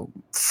dad,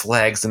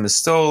 flags them as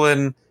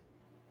stolen.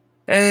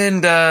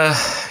 And,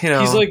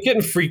 he's like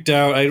getting freaked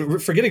out. I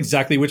forget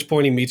exactly which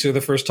point he meets her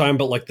the first time,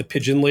 but like the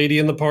pigeon lady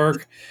in the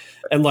park.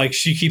 And like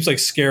she keeps like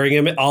scaring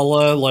him, a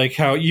la like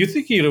how you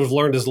think he'd have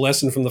learned his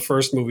lesson from the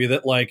first movie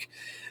that like,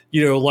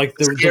 like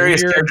the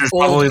weird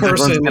old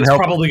person is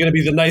probably going to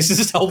be the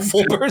nicest,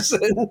 helpful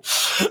person.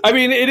 I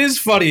mean, it is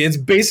funny. It's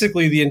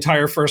basically the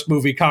entire first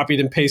movie copied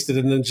and pasted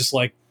and then just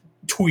like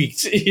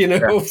tweaked,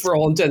 for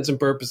all intents and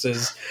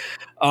purposes.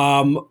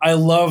 I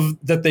love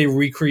that they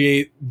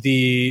recreate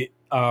the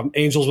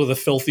Angels with a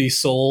Filthy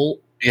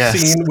Soul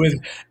scene with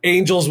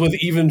angels with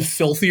even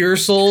filthier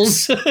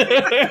souls. And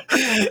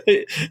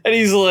he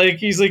has like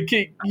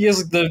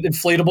the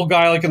inflatable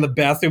guy like in the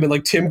bathroom, and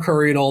like Tim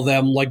Curry and all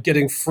them like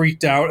getting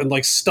freaked out and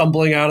like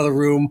stumbling out of the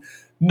room.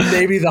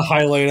 Maybe the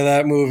highlight of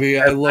that movie.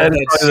 I love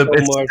that so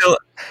much.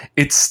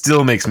 It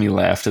still makes me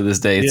laugh to this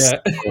day. It's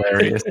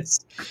hilarious.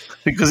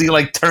 Because he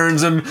like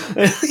turns him,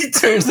 he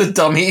turns the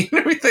dummy and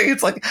everything.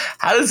 It's like,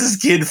 how does this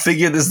kid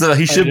figure this out?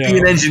 He should be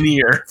an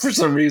engineer for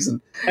some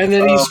reason. And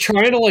then he's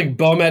trying to like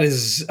bum at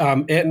his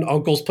aunt and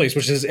uncle's place,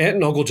 which his aunt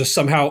and uncle just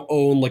somehow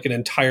own like an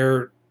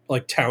entire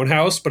like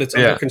townhouse, but it's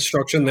under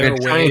construction their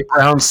way.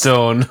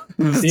 Brownstone.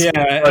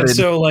 And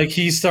so like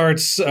he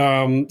starts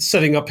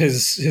setting up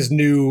his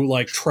new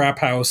like trap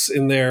house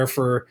in there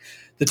for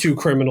the 2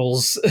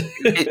 criminals.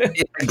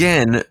 it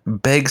again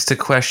begs to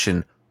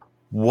question,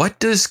 what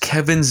does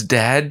Kevin's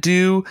dad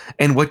do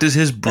and what does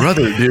his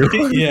brother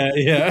do?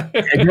 Yeah.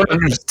 I don't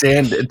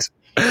understand it.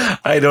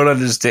 I don't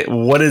understand.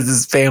 What does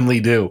his family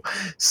do?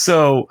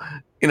 So,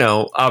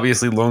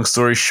 obviously, long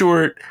story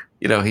short,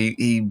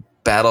 he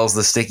battles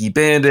the sticky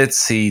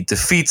bandits. He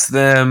defeats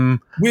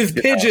them with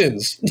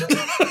pigeons.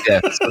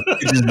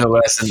 Pigeons no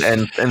less,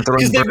 and throwing.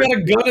 Because they've got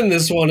a gun in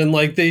this one, and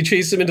like they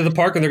chase him into the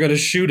park, and they're going to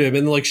shoot him,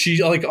 and like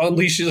she like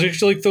unleashes,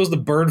 she like throws the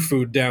bird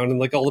food down, and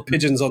like all the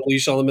pigeons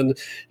unleash on them, and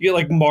you get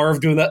like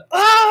Marv doing that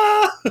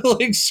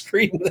like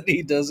scream that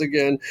he does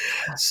again.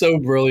 So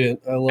brilliant.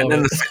 I love it. And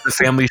then the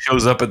family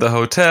shows up at the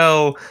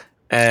hotel.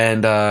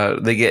 And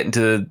they get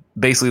into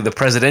basically the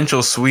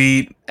presidential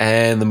suite,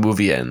 and the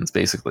movie ends.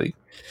 Basically,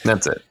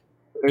 that's it.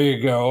 There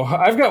you go.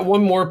 I've got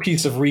one more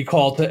piece of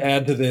recall to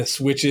add to this,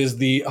 which is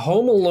the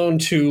Home Alone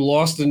 2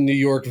 Lost in New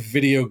York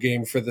video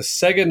game for the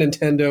Sega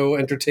Nintendo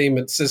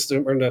Entertainment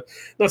System, or no,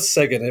 not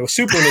Sega, it was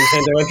Super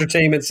Nintendo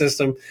Entertainment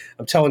System.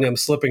 I'm telling you, I'm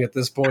slipping at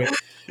this point.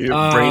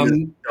 Your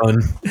brain is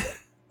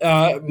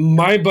done.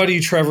 My buddy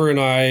Trevor and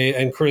I,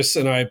 and Chris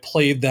and I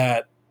played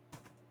that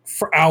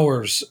for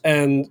hours,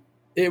 and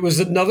it was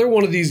another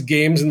one of these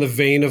games in the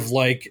vein of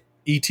like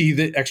E.T.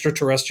 the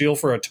Extraterrestrial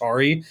for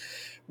Atari,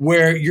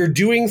 where you're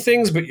doing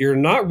things, but you're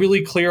not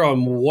really clear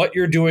on what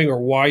you're doing or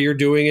why you're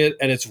doing it.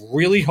 And it's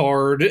really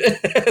hard.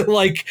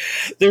 Like,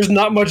 there's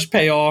not much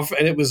payoff,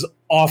 and it was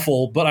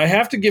awful. But I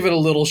have to give it a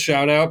little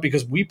shout out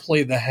because we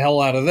played the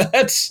hell out of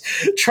that,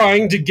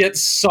 trying to get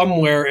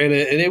somewhere in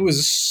it. And it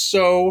was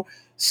so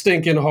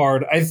stinking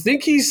hard. I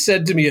think he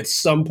said to me at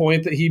some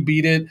point that he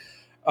beat it.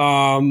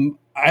 I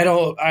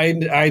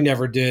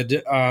never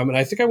did. And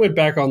I think I went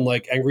back on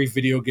like Angry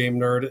Video Game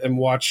Nerd and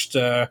watched,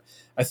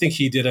 I think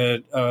he did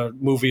a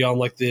movie on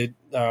like the,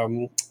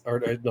 or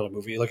not a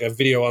movie, like a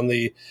video on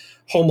the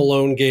Home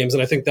Alone games.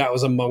 And I think that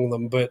was among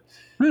them, but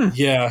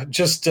yeah,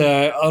 just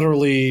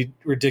utterly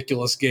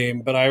ridiculous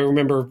game. But I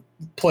remember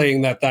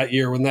playing that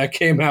year when that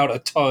came out a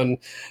ton,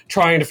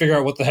 trying to figure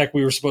out what the heck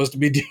we were supposed to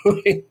be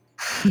doing.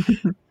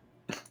 It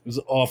was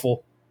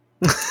awful.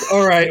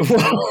 All right.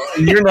 Well,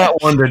 you're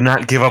not one to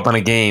not give up on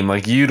a game.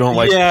 Like, you don't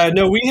like. Yeah,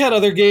 no, we had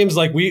other games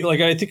like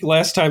I think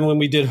last time when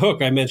we did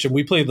Hook, I mentioned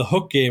we played the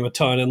Hook game a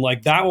ton, and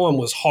like that one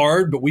was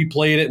hard, but we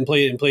played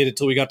it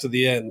till we got to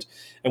the end,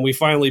 and we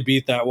finally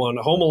beat that one.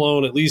 Home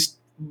Alone, at least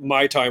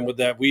my time with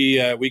that,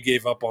 we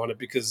gave up on it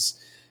because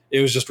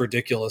it was just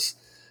ridiculous.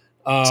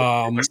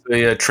 What's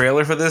the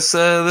trailer for this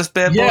this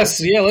bad boy?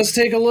 Yes, yeah. Let's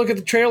take a look at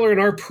the trailer in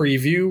our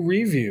preview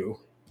review.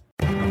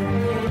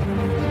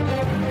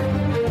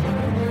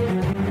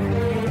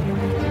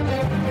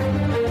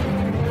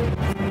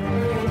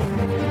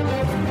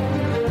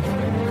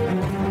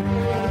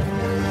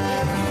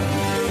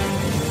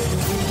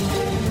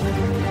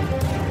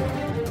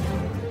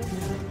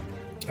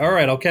 All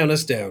right, I'll count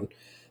us down.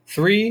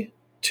 3,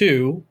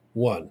 2,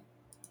 1.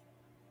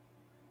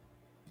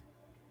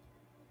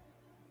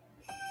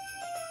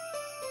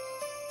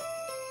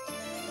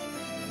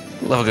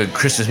 Love a good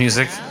Christmas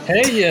music.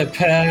 Hey, ya,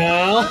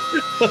 pal.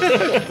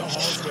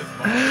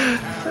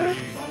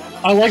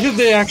 I like that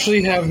they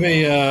actually have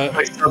a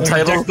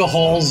Deck the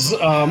Halls,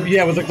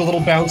 with like the little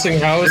bouncing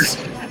house.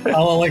 I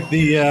like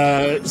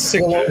the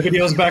sing-along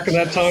videos back in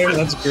that time.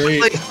 That's great.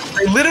 Like,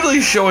 they're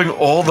literally showing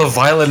all the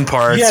violent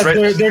parts. Yeah,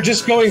 right? they're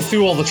just going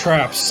through all the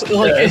traps.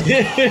 Like,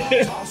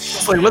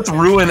 it's like, let's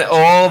ruin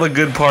all the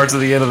good parts of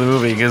the end of the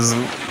movie because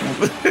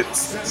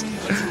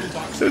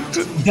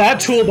that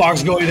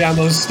toolbox going down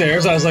those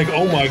stairs, I was like,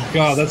 oh my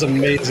god, that's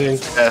amazing.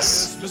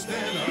 Yes.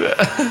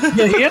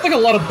 Yeah, he had like a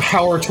lot of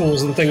power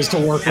tools and things to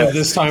work with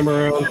this time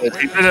around. He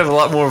did have a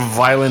lot more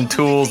violent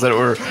tools that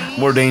were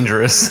more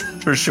dangerous,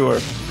 for sure.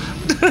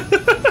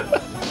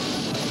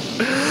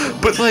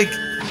 But like,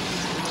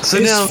 so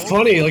it's now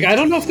funny. Like, I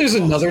don't know if there's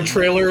another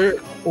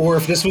trailer or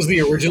if this was the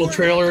original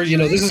trailer. You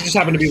know, this is just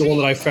happened to be the one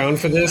that I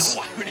found for this.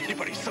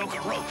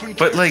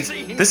 But like,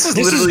 this is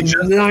literally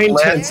just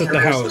 9/10 at the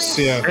house.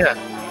 Yeah.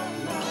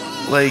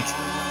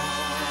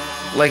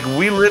 Like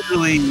we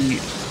literally.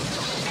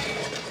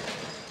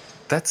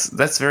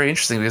 That's very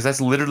interesting because that's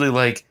literally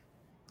like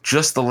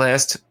just the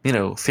last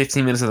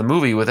 15 minutes of the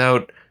movie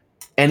without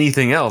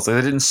anything else. Like,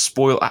 they didn't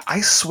spoil.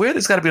 I swear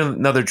there's got to be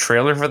another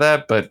trailer for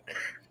that, but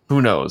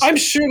who knows? I'm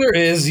sure there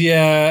is.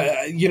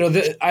 Yeah,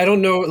 I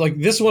don't know. Like,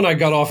 this one I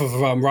got off of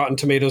Rotten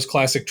Tomatoes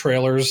classic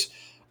trailers.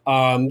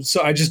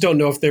 So I just don't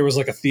know if there was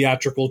like a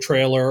theatrical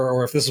trailer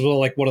or if this was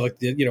like one of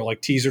the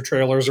like teaser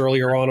trailers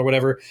earlier on or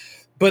whatever.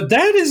 But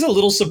that is a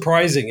little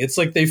surprising. It's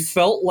like they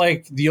felt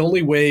like the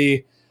only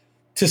way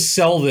to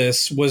sell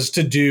this was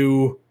to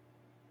do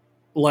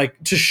like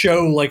to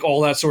show like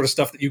all that sort of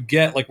stuff that you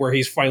get, like where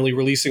he's finally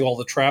releasing all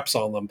the traps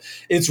on them.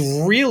 It's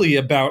really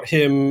about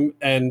him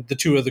and the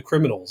two of the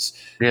criminals.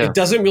 Yeah. It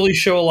doesn't really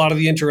show a lot of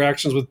the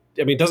interactions with,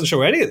 it doesn't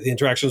show any of the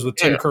interactions with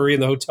Tim Curry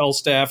and the hotel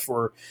staff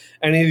or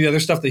any of the other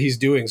stuff that he's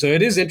doing. So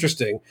it is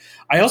interesting.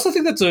 I also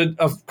think that's a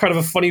kind of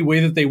a funny way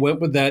that they went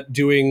with that,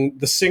 doing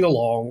the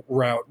sing-along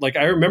route. Like,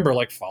 I remember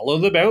like Follow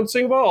the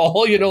Bouncing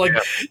Ball,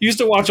 used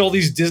to watch all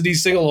these Disney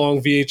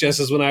sing-along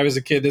VHSs when I was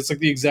a kid. It's like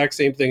the exact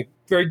same thing.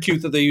 Very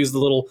cute that they use the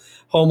little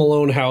Home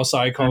Alone house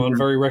icon. Mm-hmm.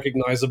 Very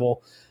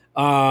recognizable.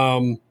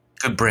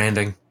 Good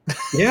branding.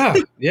 Yeah.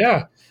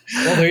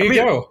 Well, there you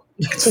go.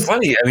 It's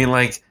funny.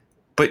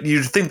 But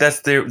you'd think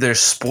that's they're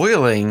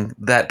spoiling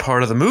that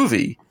part of the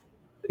movie,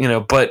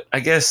 But I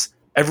guess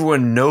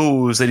everyone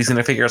knows that he's going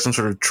to figure out some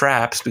sort of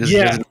traps. Because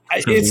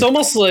it's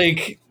almost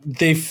like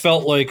they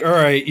felt like, all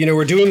right,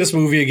 we're doing this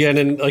movie again,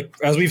 and like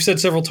as we've said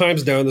several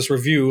times now in this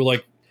review,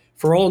 like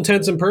for all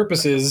intents and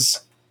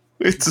purposes.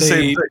 It's the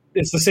same thing.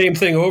 It's the same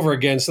thing over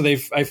again. So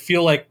I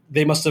feel like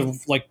they must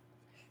have like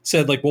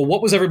said like, well,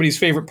 what was everybody's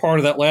favorite part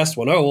of that last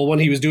one? Oh, well, when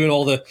he was doing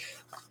all the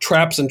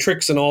traps and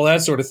tricks and all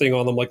that sort of thing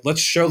on them, like let's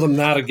show them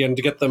that again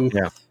to get them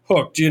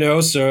hooked.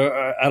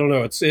 So I don't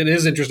know. It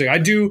is interesting. I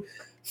do,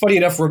 funny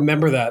enough,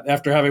 remember that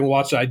after having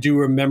watched it. I do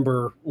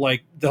remember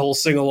like the whole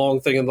sing along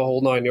thing and the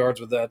whole 9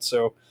 yards with that.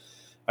 So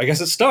I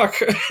guess it stuck.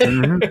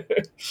 Mm-hmm.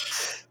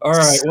 All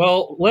right.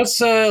 Well,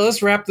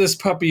 let's wrap this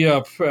puppy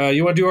up.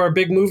 You want to do our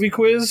big movie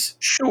quiz?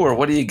 Sure.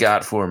 What do you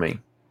got for me?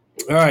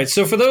 All right.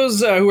 So for those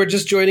who are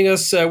just joining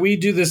us, we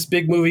do this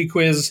big movie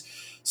quiz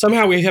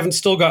Somehow we haven't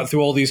still got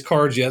through all these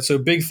cards yet. So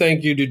big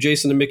thank you to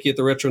Jason and Mickey at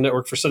the Retro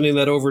Network for sending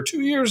that over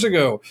 2 years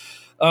ago.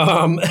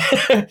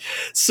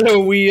 So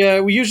we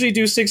usually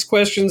do 6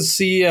 questions,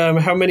 see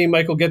how many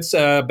Michael gets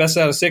best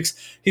out of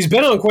 6. He's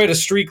been on quite a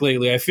streak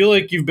lately. I feel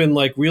like you've been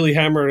like really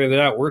hammering it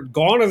out. We're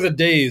gone are the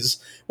days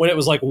when it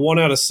was like 1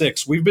 out of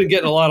 6. We've been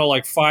getting a lot of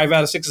like 5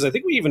 out of 6s. I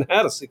think we even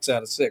had a 6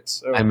 out of 6.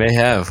 So. I may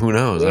have. Who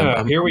knows?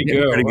 Yeah, here we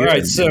go. All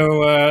right,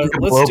 so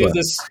let's do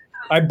this.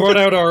 I brought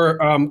out our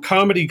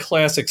comedy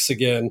classics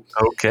again.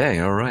 Okay,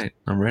 all right.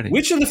 I'm ready.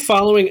 Which of the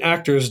following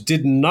actors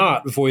did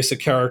not voice a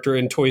character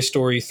in Toy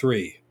Story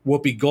 3?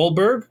 Whoopi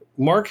Goldberg,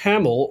 Mark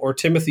Hamill, or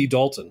Timothy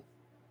Dalton?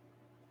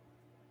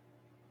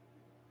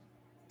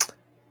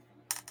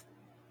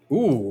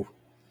 Ooh.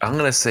 I'm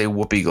going to say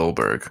Whoopi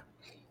Goldberg.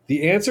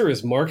 The answer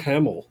is Mark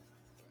Hamill.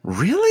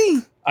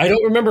 Really? I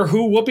don't remember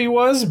who Whoopi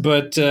was,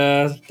 but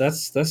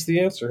that's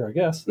the answer, I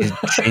guess.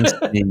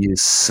 You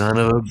son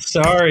of a...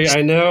 Sorry,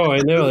 I know.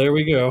 There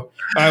we go.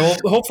 All right, well,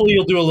 hopefully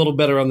you'll do a little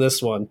better on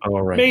this one.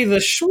 All right. May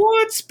the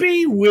Schwartz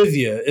be with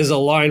you is a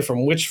line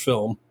from which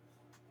film?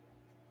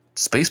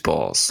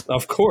 Spaceballs.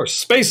 Of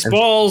course.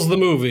 Spaceballs, the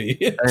movie.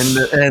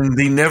 and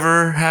the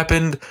never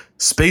happened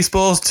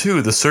Spaceballs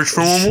 2, The Search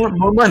for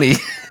More Money.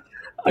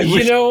 I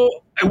wish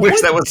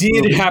that was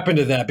did happen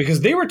to that,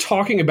 because they were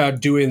talking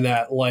about doing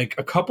that like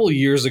a couple of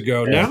years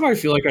ago. Yeah. Now I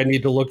feel like I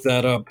need to look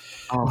that up.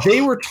 Oh.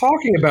 They were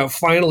talking about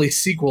finally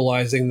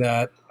sequelizing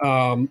that.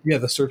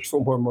 The Search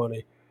for More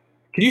Money.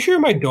 Can you hear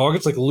my dog?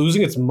 It's like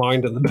losing its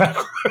mind in the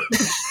background.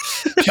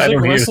 She's like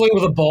wrestling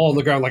with a ball on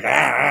the ground, like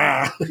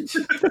ah.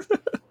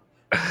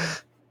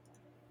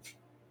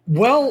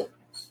 Well,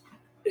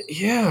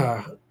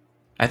 yeah.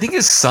 I think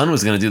his son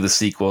was going to do the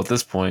sequel at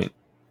this point.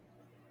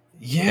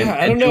 Yeah,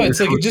 I don't know. It's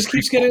like it just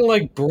keeps getting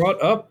like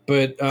brought up,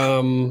 but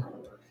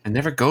it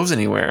never goes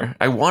anywhere.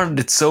 I wanted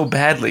it so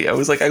badly. I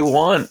was like, I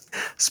want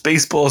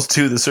Spaceballs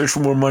 2, The Search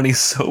for More Money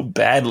so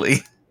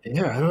badly.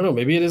 Yeah, I don't know.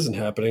 Maybe it isn't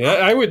happening.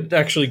 I would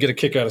actually get a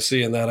kick out of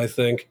seeing that, I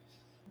think.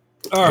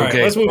 All right,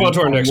 let's move on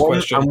to our next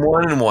question. I'm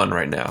 1-1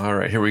 right now. All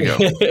right, here we go.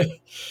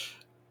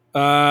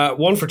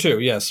 1 for 2,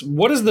 yes.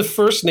 What is the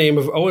first name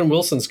of Owen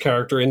Wilson's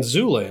character in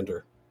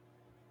Zoolander?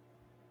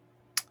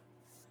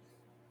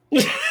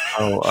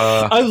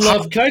 I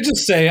love. Can I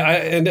just say?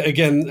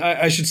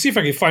 I should see if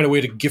I can find a way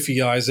to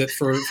Giphy-ize it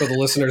for the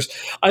listeners.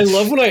 I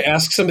love when I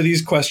ask some of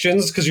these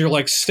questions because you're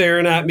like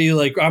staring at me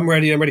like I'm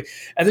ready, and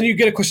then you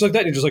get a question like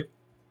that, and you're just like,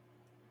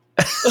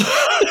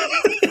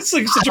 it's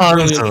like such a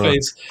brilliant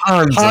face.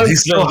 Hanzo.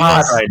 He's so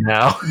hot right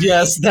now.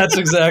 Yes, that's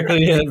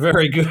exactly it.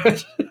 Very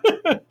good.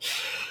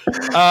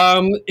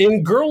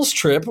 In Girls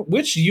Trip,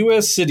 which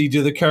U.S. city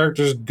do the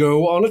characters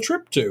go on a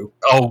trip to?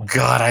 Oh,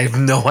 God, I have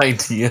no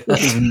idea.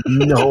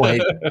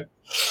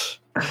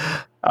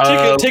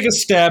 Take a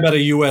stab at a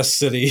U.S.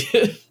 city.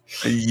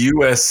 A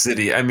U.S.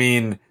 city. I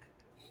mean,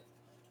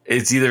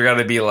 it's either got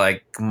to be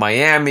like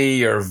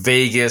Miami or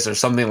Vegas or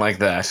something like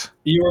that.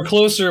 You were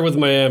closer with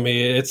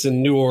Miami. It's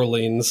in New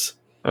Orleans.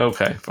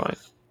 Okay, fine.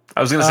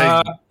 I was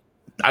gonna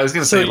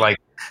say like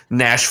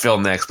Nashville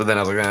next, but then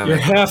I was like, you're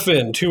half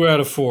in. 2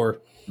 out of 4.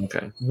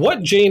 Okay.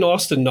 What Jane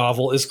Austen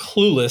novel is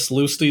Clueless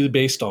loosely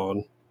based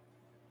on?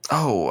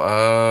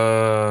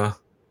 Oh,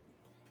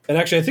 and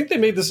actually, I think they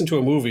made this into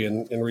a movie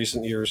in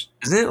recent years.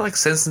 Isn't it like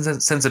Sense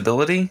and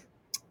Sensibility?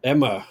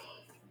 Emma.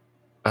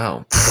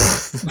 Oh.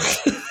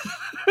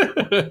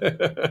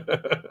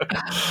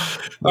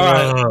 All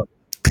right.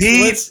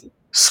 Pete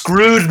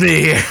screwed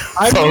me.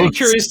 I'm really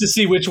curious to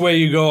see which way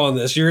you go on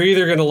this. You're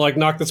either going to like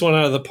knock this one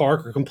out of the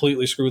park or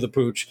completely screw the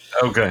pooch.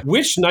 Okay.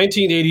 Which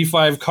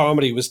 1985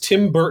 comedy was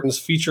Tim Burton's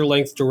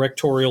feature-length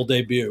directorial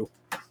debut?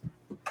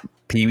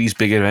 Pee-wee's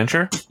Big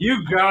Adventure?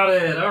 You got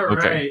it. All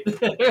right.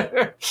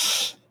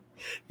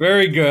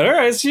 Very good. All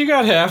right, so you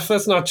got half.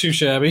 That's not too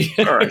shabby.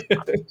 All right.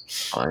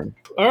 Fine.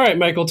 All right,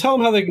 Michael, tell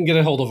them how they can get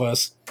a hold of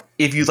us.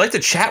 If you'd like to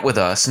chat with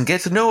us and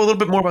get to know a little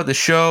bit more about the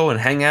show and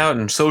hang out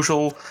and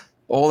social,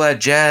 all that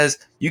jazz,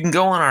 you can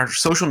go on our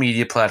social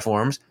media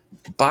platforms,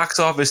 Box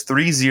Office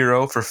 30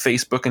 for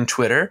Facebook and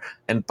Twitter,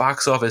 and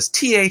Box Office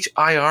THIRTY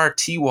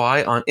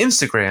on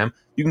Instagram.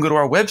 You can go to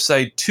our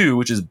website, too,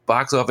 which is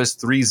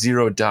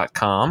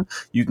boxoffice30.com.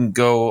 You can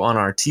go on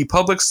our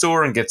TeePublic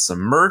store and get some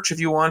merch if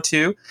you want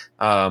to.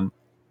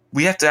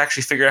 We have to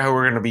actually figure out how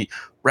we're going to be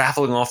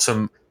raffling off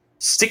some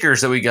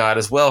stickers that we got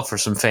as well for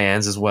some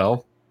fans as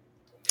well.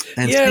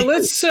 And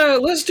let's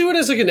do it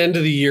as like an end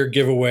of the year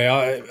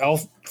giveaway. We'll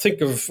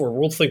think of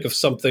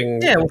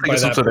something. Yeah, we'll think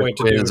of some sort of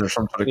quiz or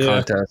some sort of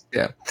contest.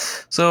 Yeah.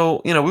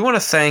 So we want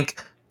to thank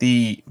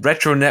the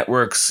Retro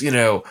Network's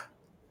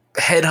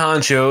head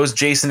honchos,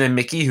 Jason and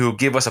Mickey, who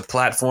give us a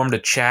platform to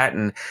chat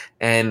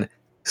and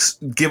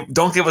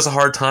don't give us a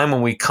hard time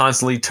when we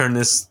constantly turn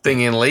this thing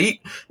in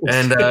late,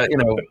 and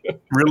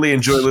really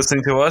enjoy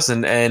listening to us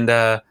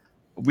and.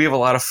 We have a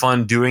lot of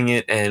fun doing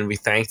it, and we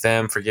thank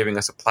them for giving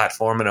us a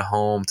platform and a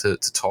home to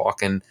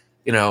talk. And,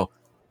 you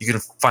can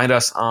find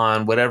us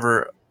on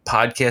whatever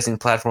podcasting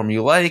platform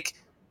you like,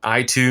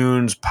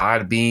 iTunes,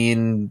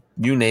 Podbean,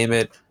 you name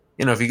it.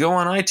 if you go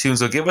on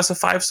iTunes, or give us a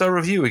 5-star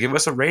review, or give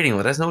us a rating,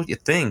 let us know what you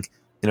think.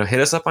 Hit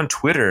us up on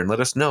Twitter and let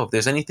us know if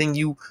there's anything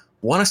you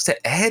want us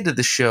to add to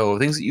the show,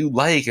 things that you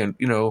like, and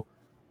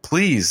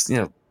please,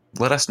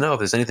 let us know if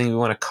there's anything we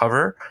want to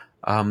cover.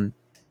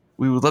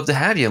 We would love to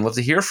have you and love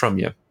to hear from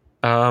you.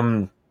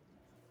 But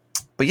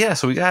yeah,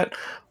 so we got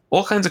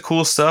all kinds of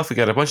cool stuff. We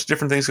got a bunch of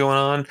different things going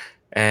on.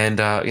 And,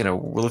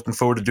 we're looking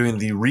forward to doing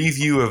the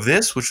review of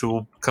this, which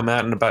will come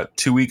out in about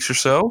 2 weeks or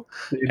so.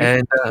 Maybe.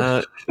 And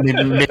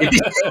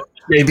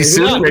maybe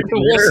soon. Maybe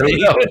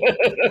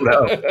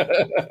no.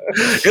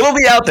 It'll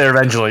be out there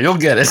eventually. You'll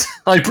get it.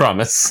 I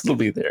promise. It'll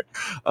be there.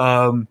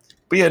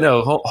 But yeah,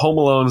 no, Home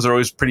Alones are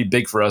always pretty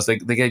big for us. They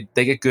get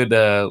good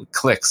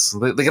clicks.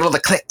 They get all the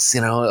clicks,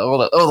 all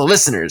the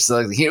listeners. So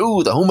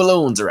ooh, the Home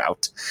Alones are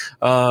out.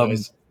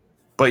 Nice.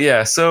 But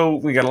yeah, so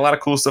we got a lot of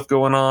cool stuff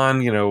going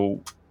on.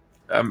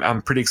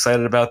 I'm pretty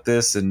excited about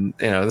this, and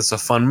this is a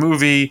fun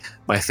movie.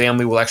 My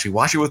family will actually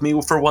watch it with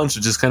me for once,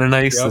 which is kind of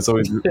nice. Yep. That's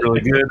always really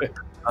good.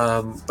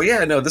 But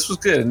yeah, no, this was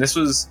good, and this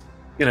was,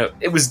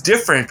 it was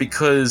different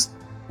because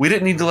we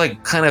didn't need to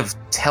kind of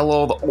tell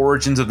all the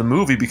origins of the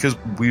movie because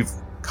we've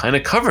kind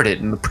of covered it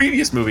in the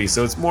previous movie.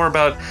 So it's more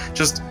about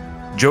just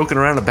joking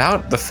around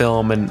about the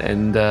film,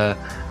 and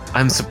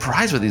I'm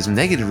surprised with these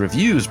negative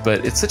reviews,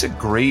 but it's such a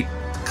great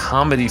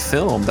comedy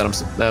film that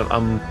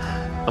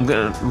I'm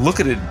going to look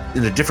at it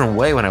in a different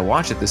way when I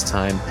watch it this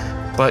time.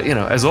 But,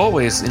 as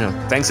always,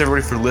 thanks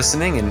everybody for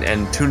listening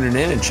and tuning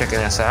in and checking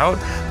us out.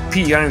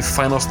 Pete, you got any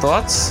final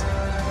thoughts?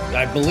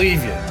 I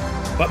believe you,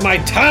 but my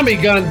Tommy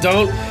gun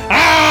don't.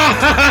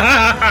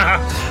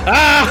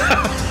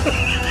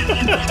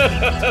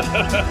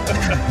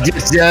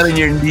 Get down on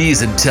your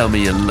knees and tell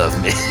me you love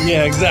me.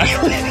 Yeah,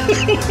 exactly.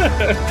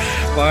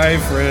 Bye,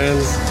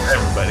 friends.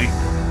 Everybody.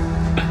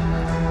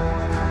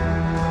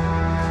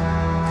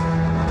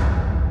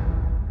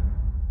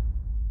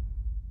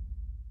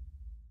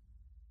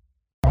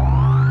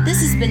 This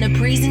has been a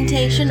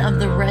presentation of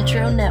the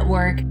Retro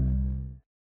Network.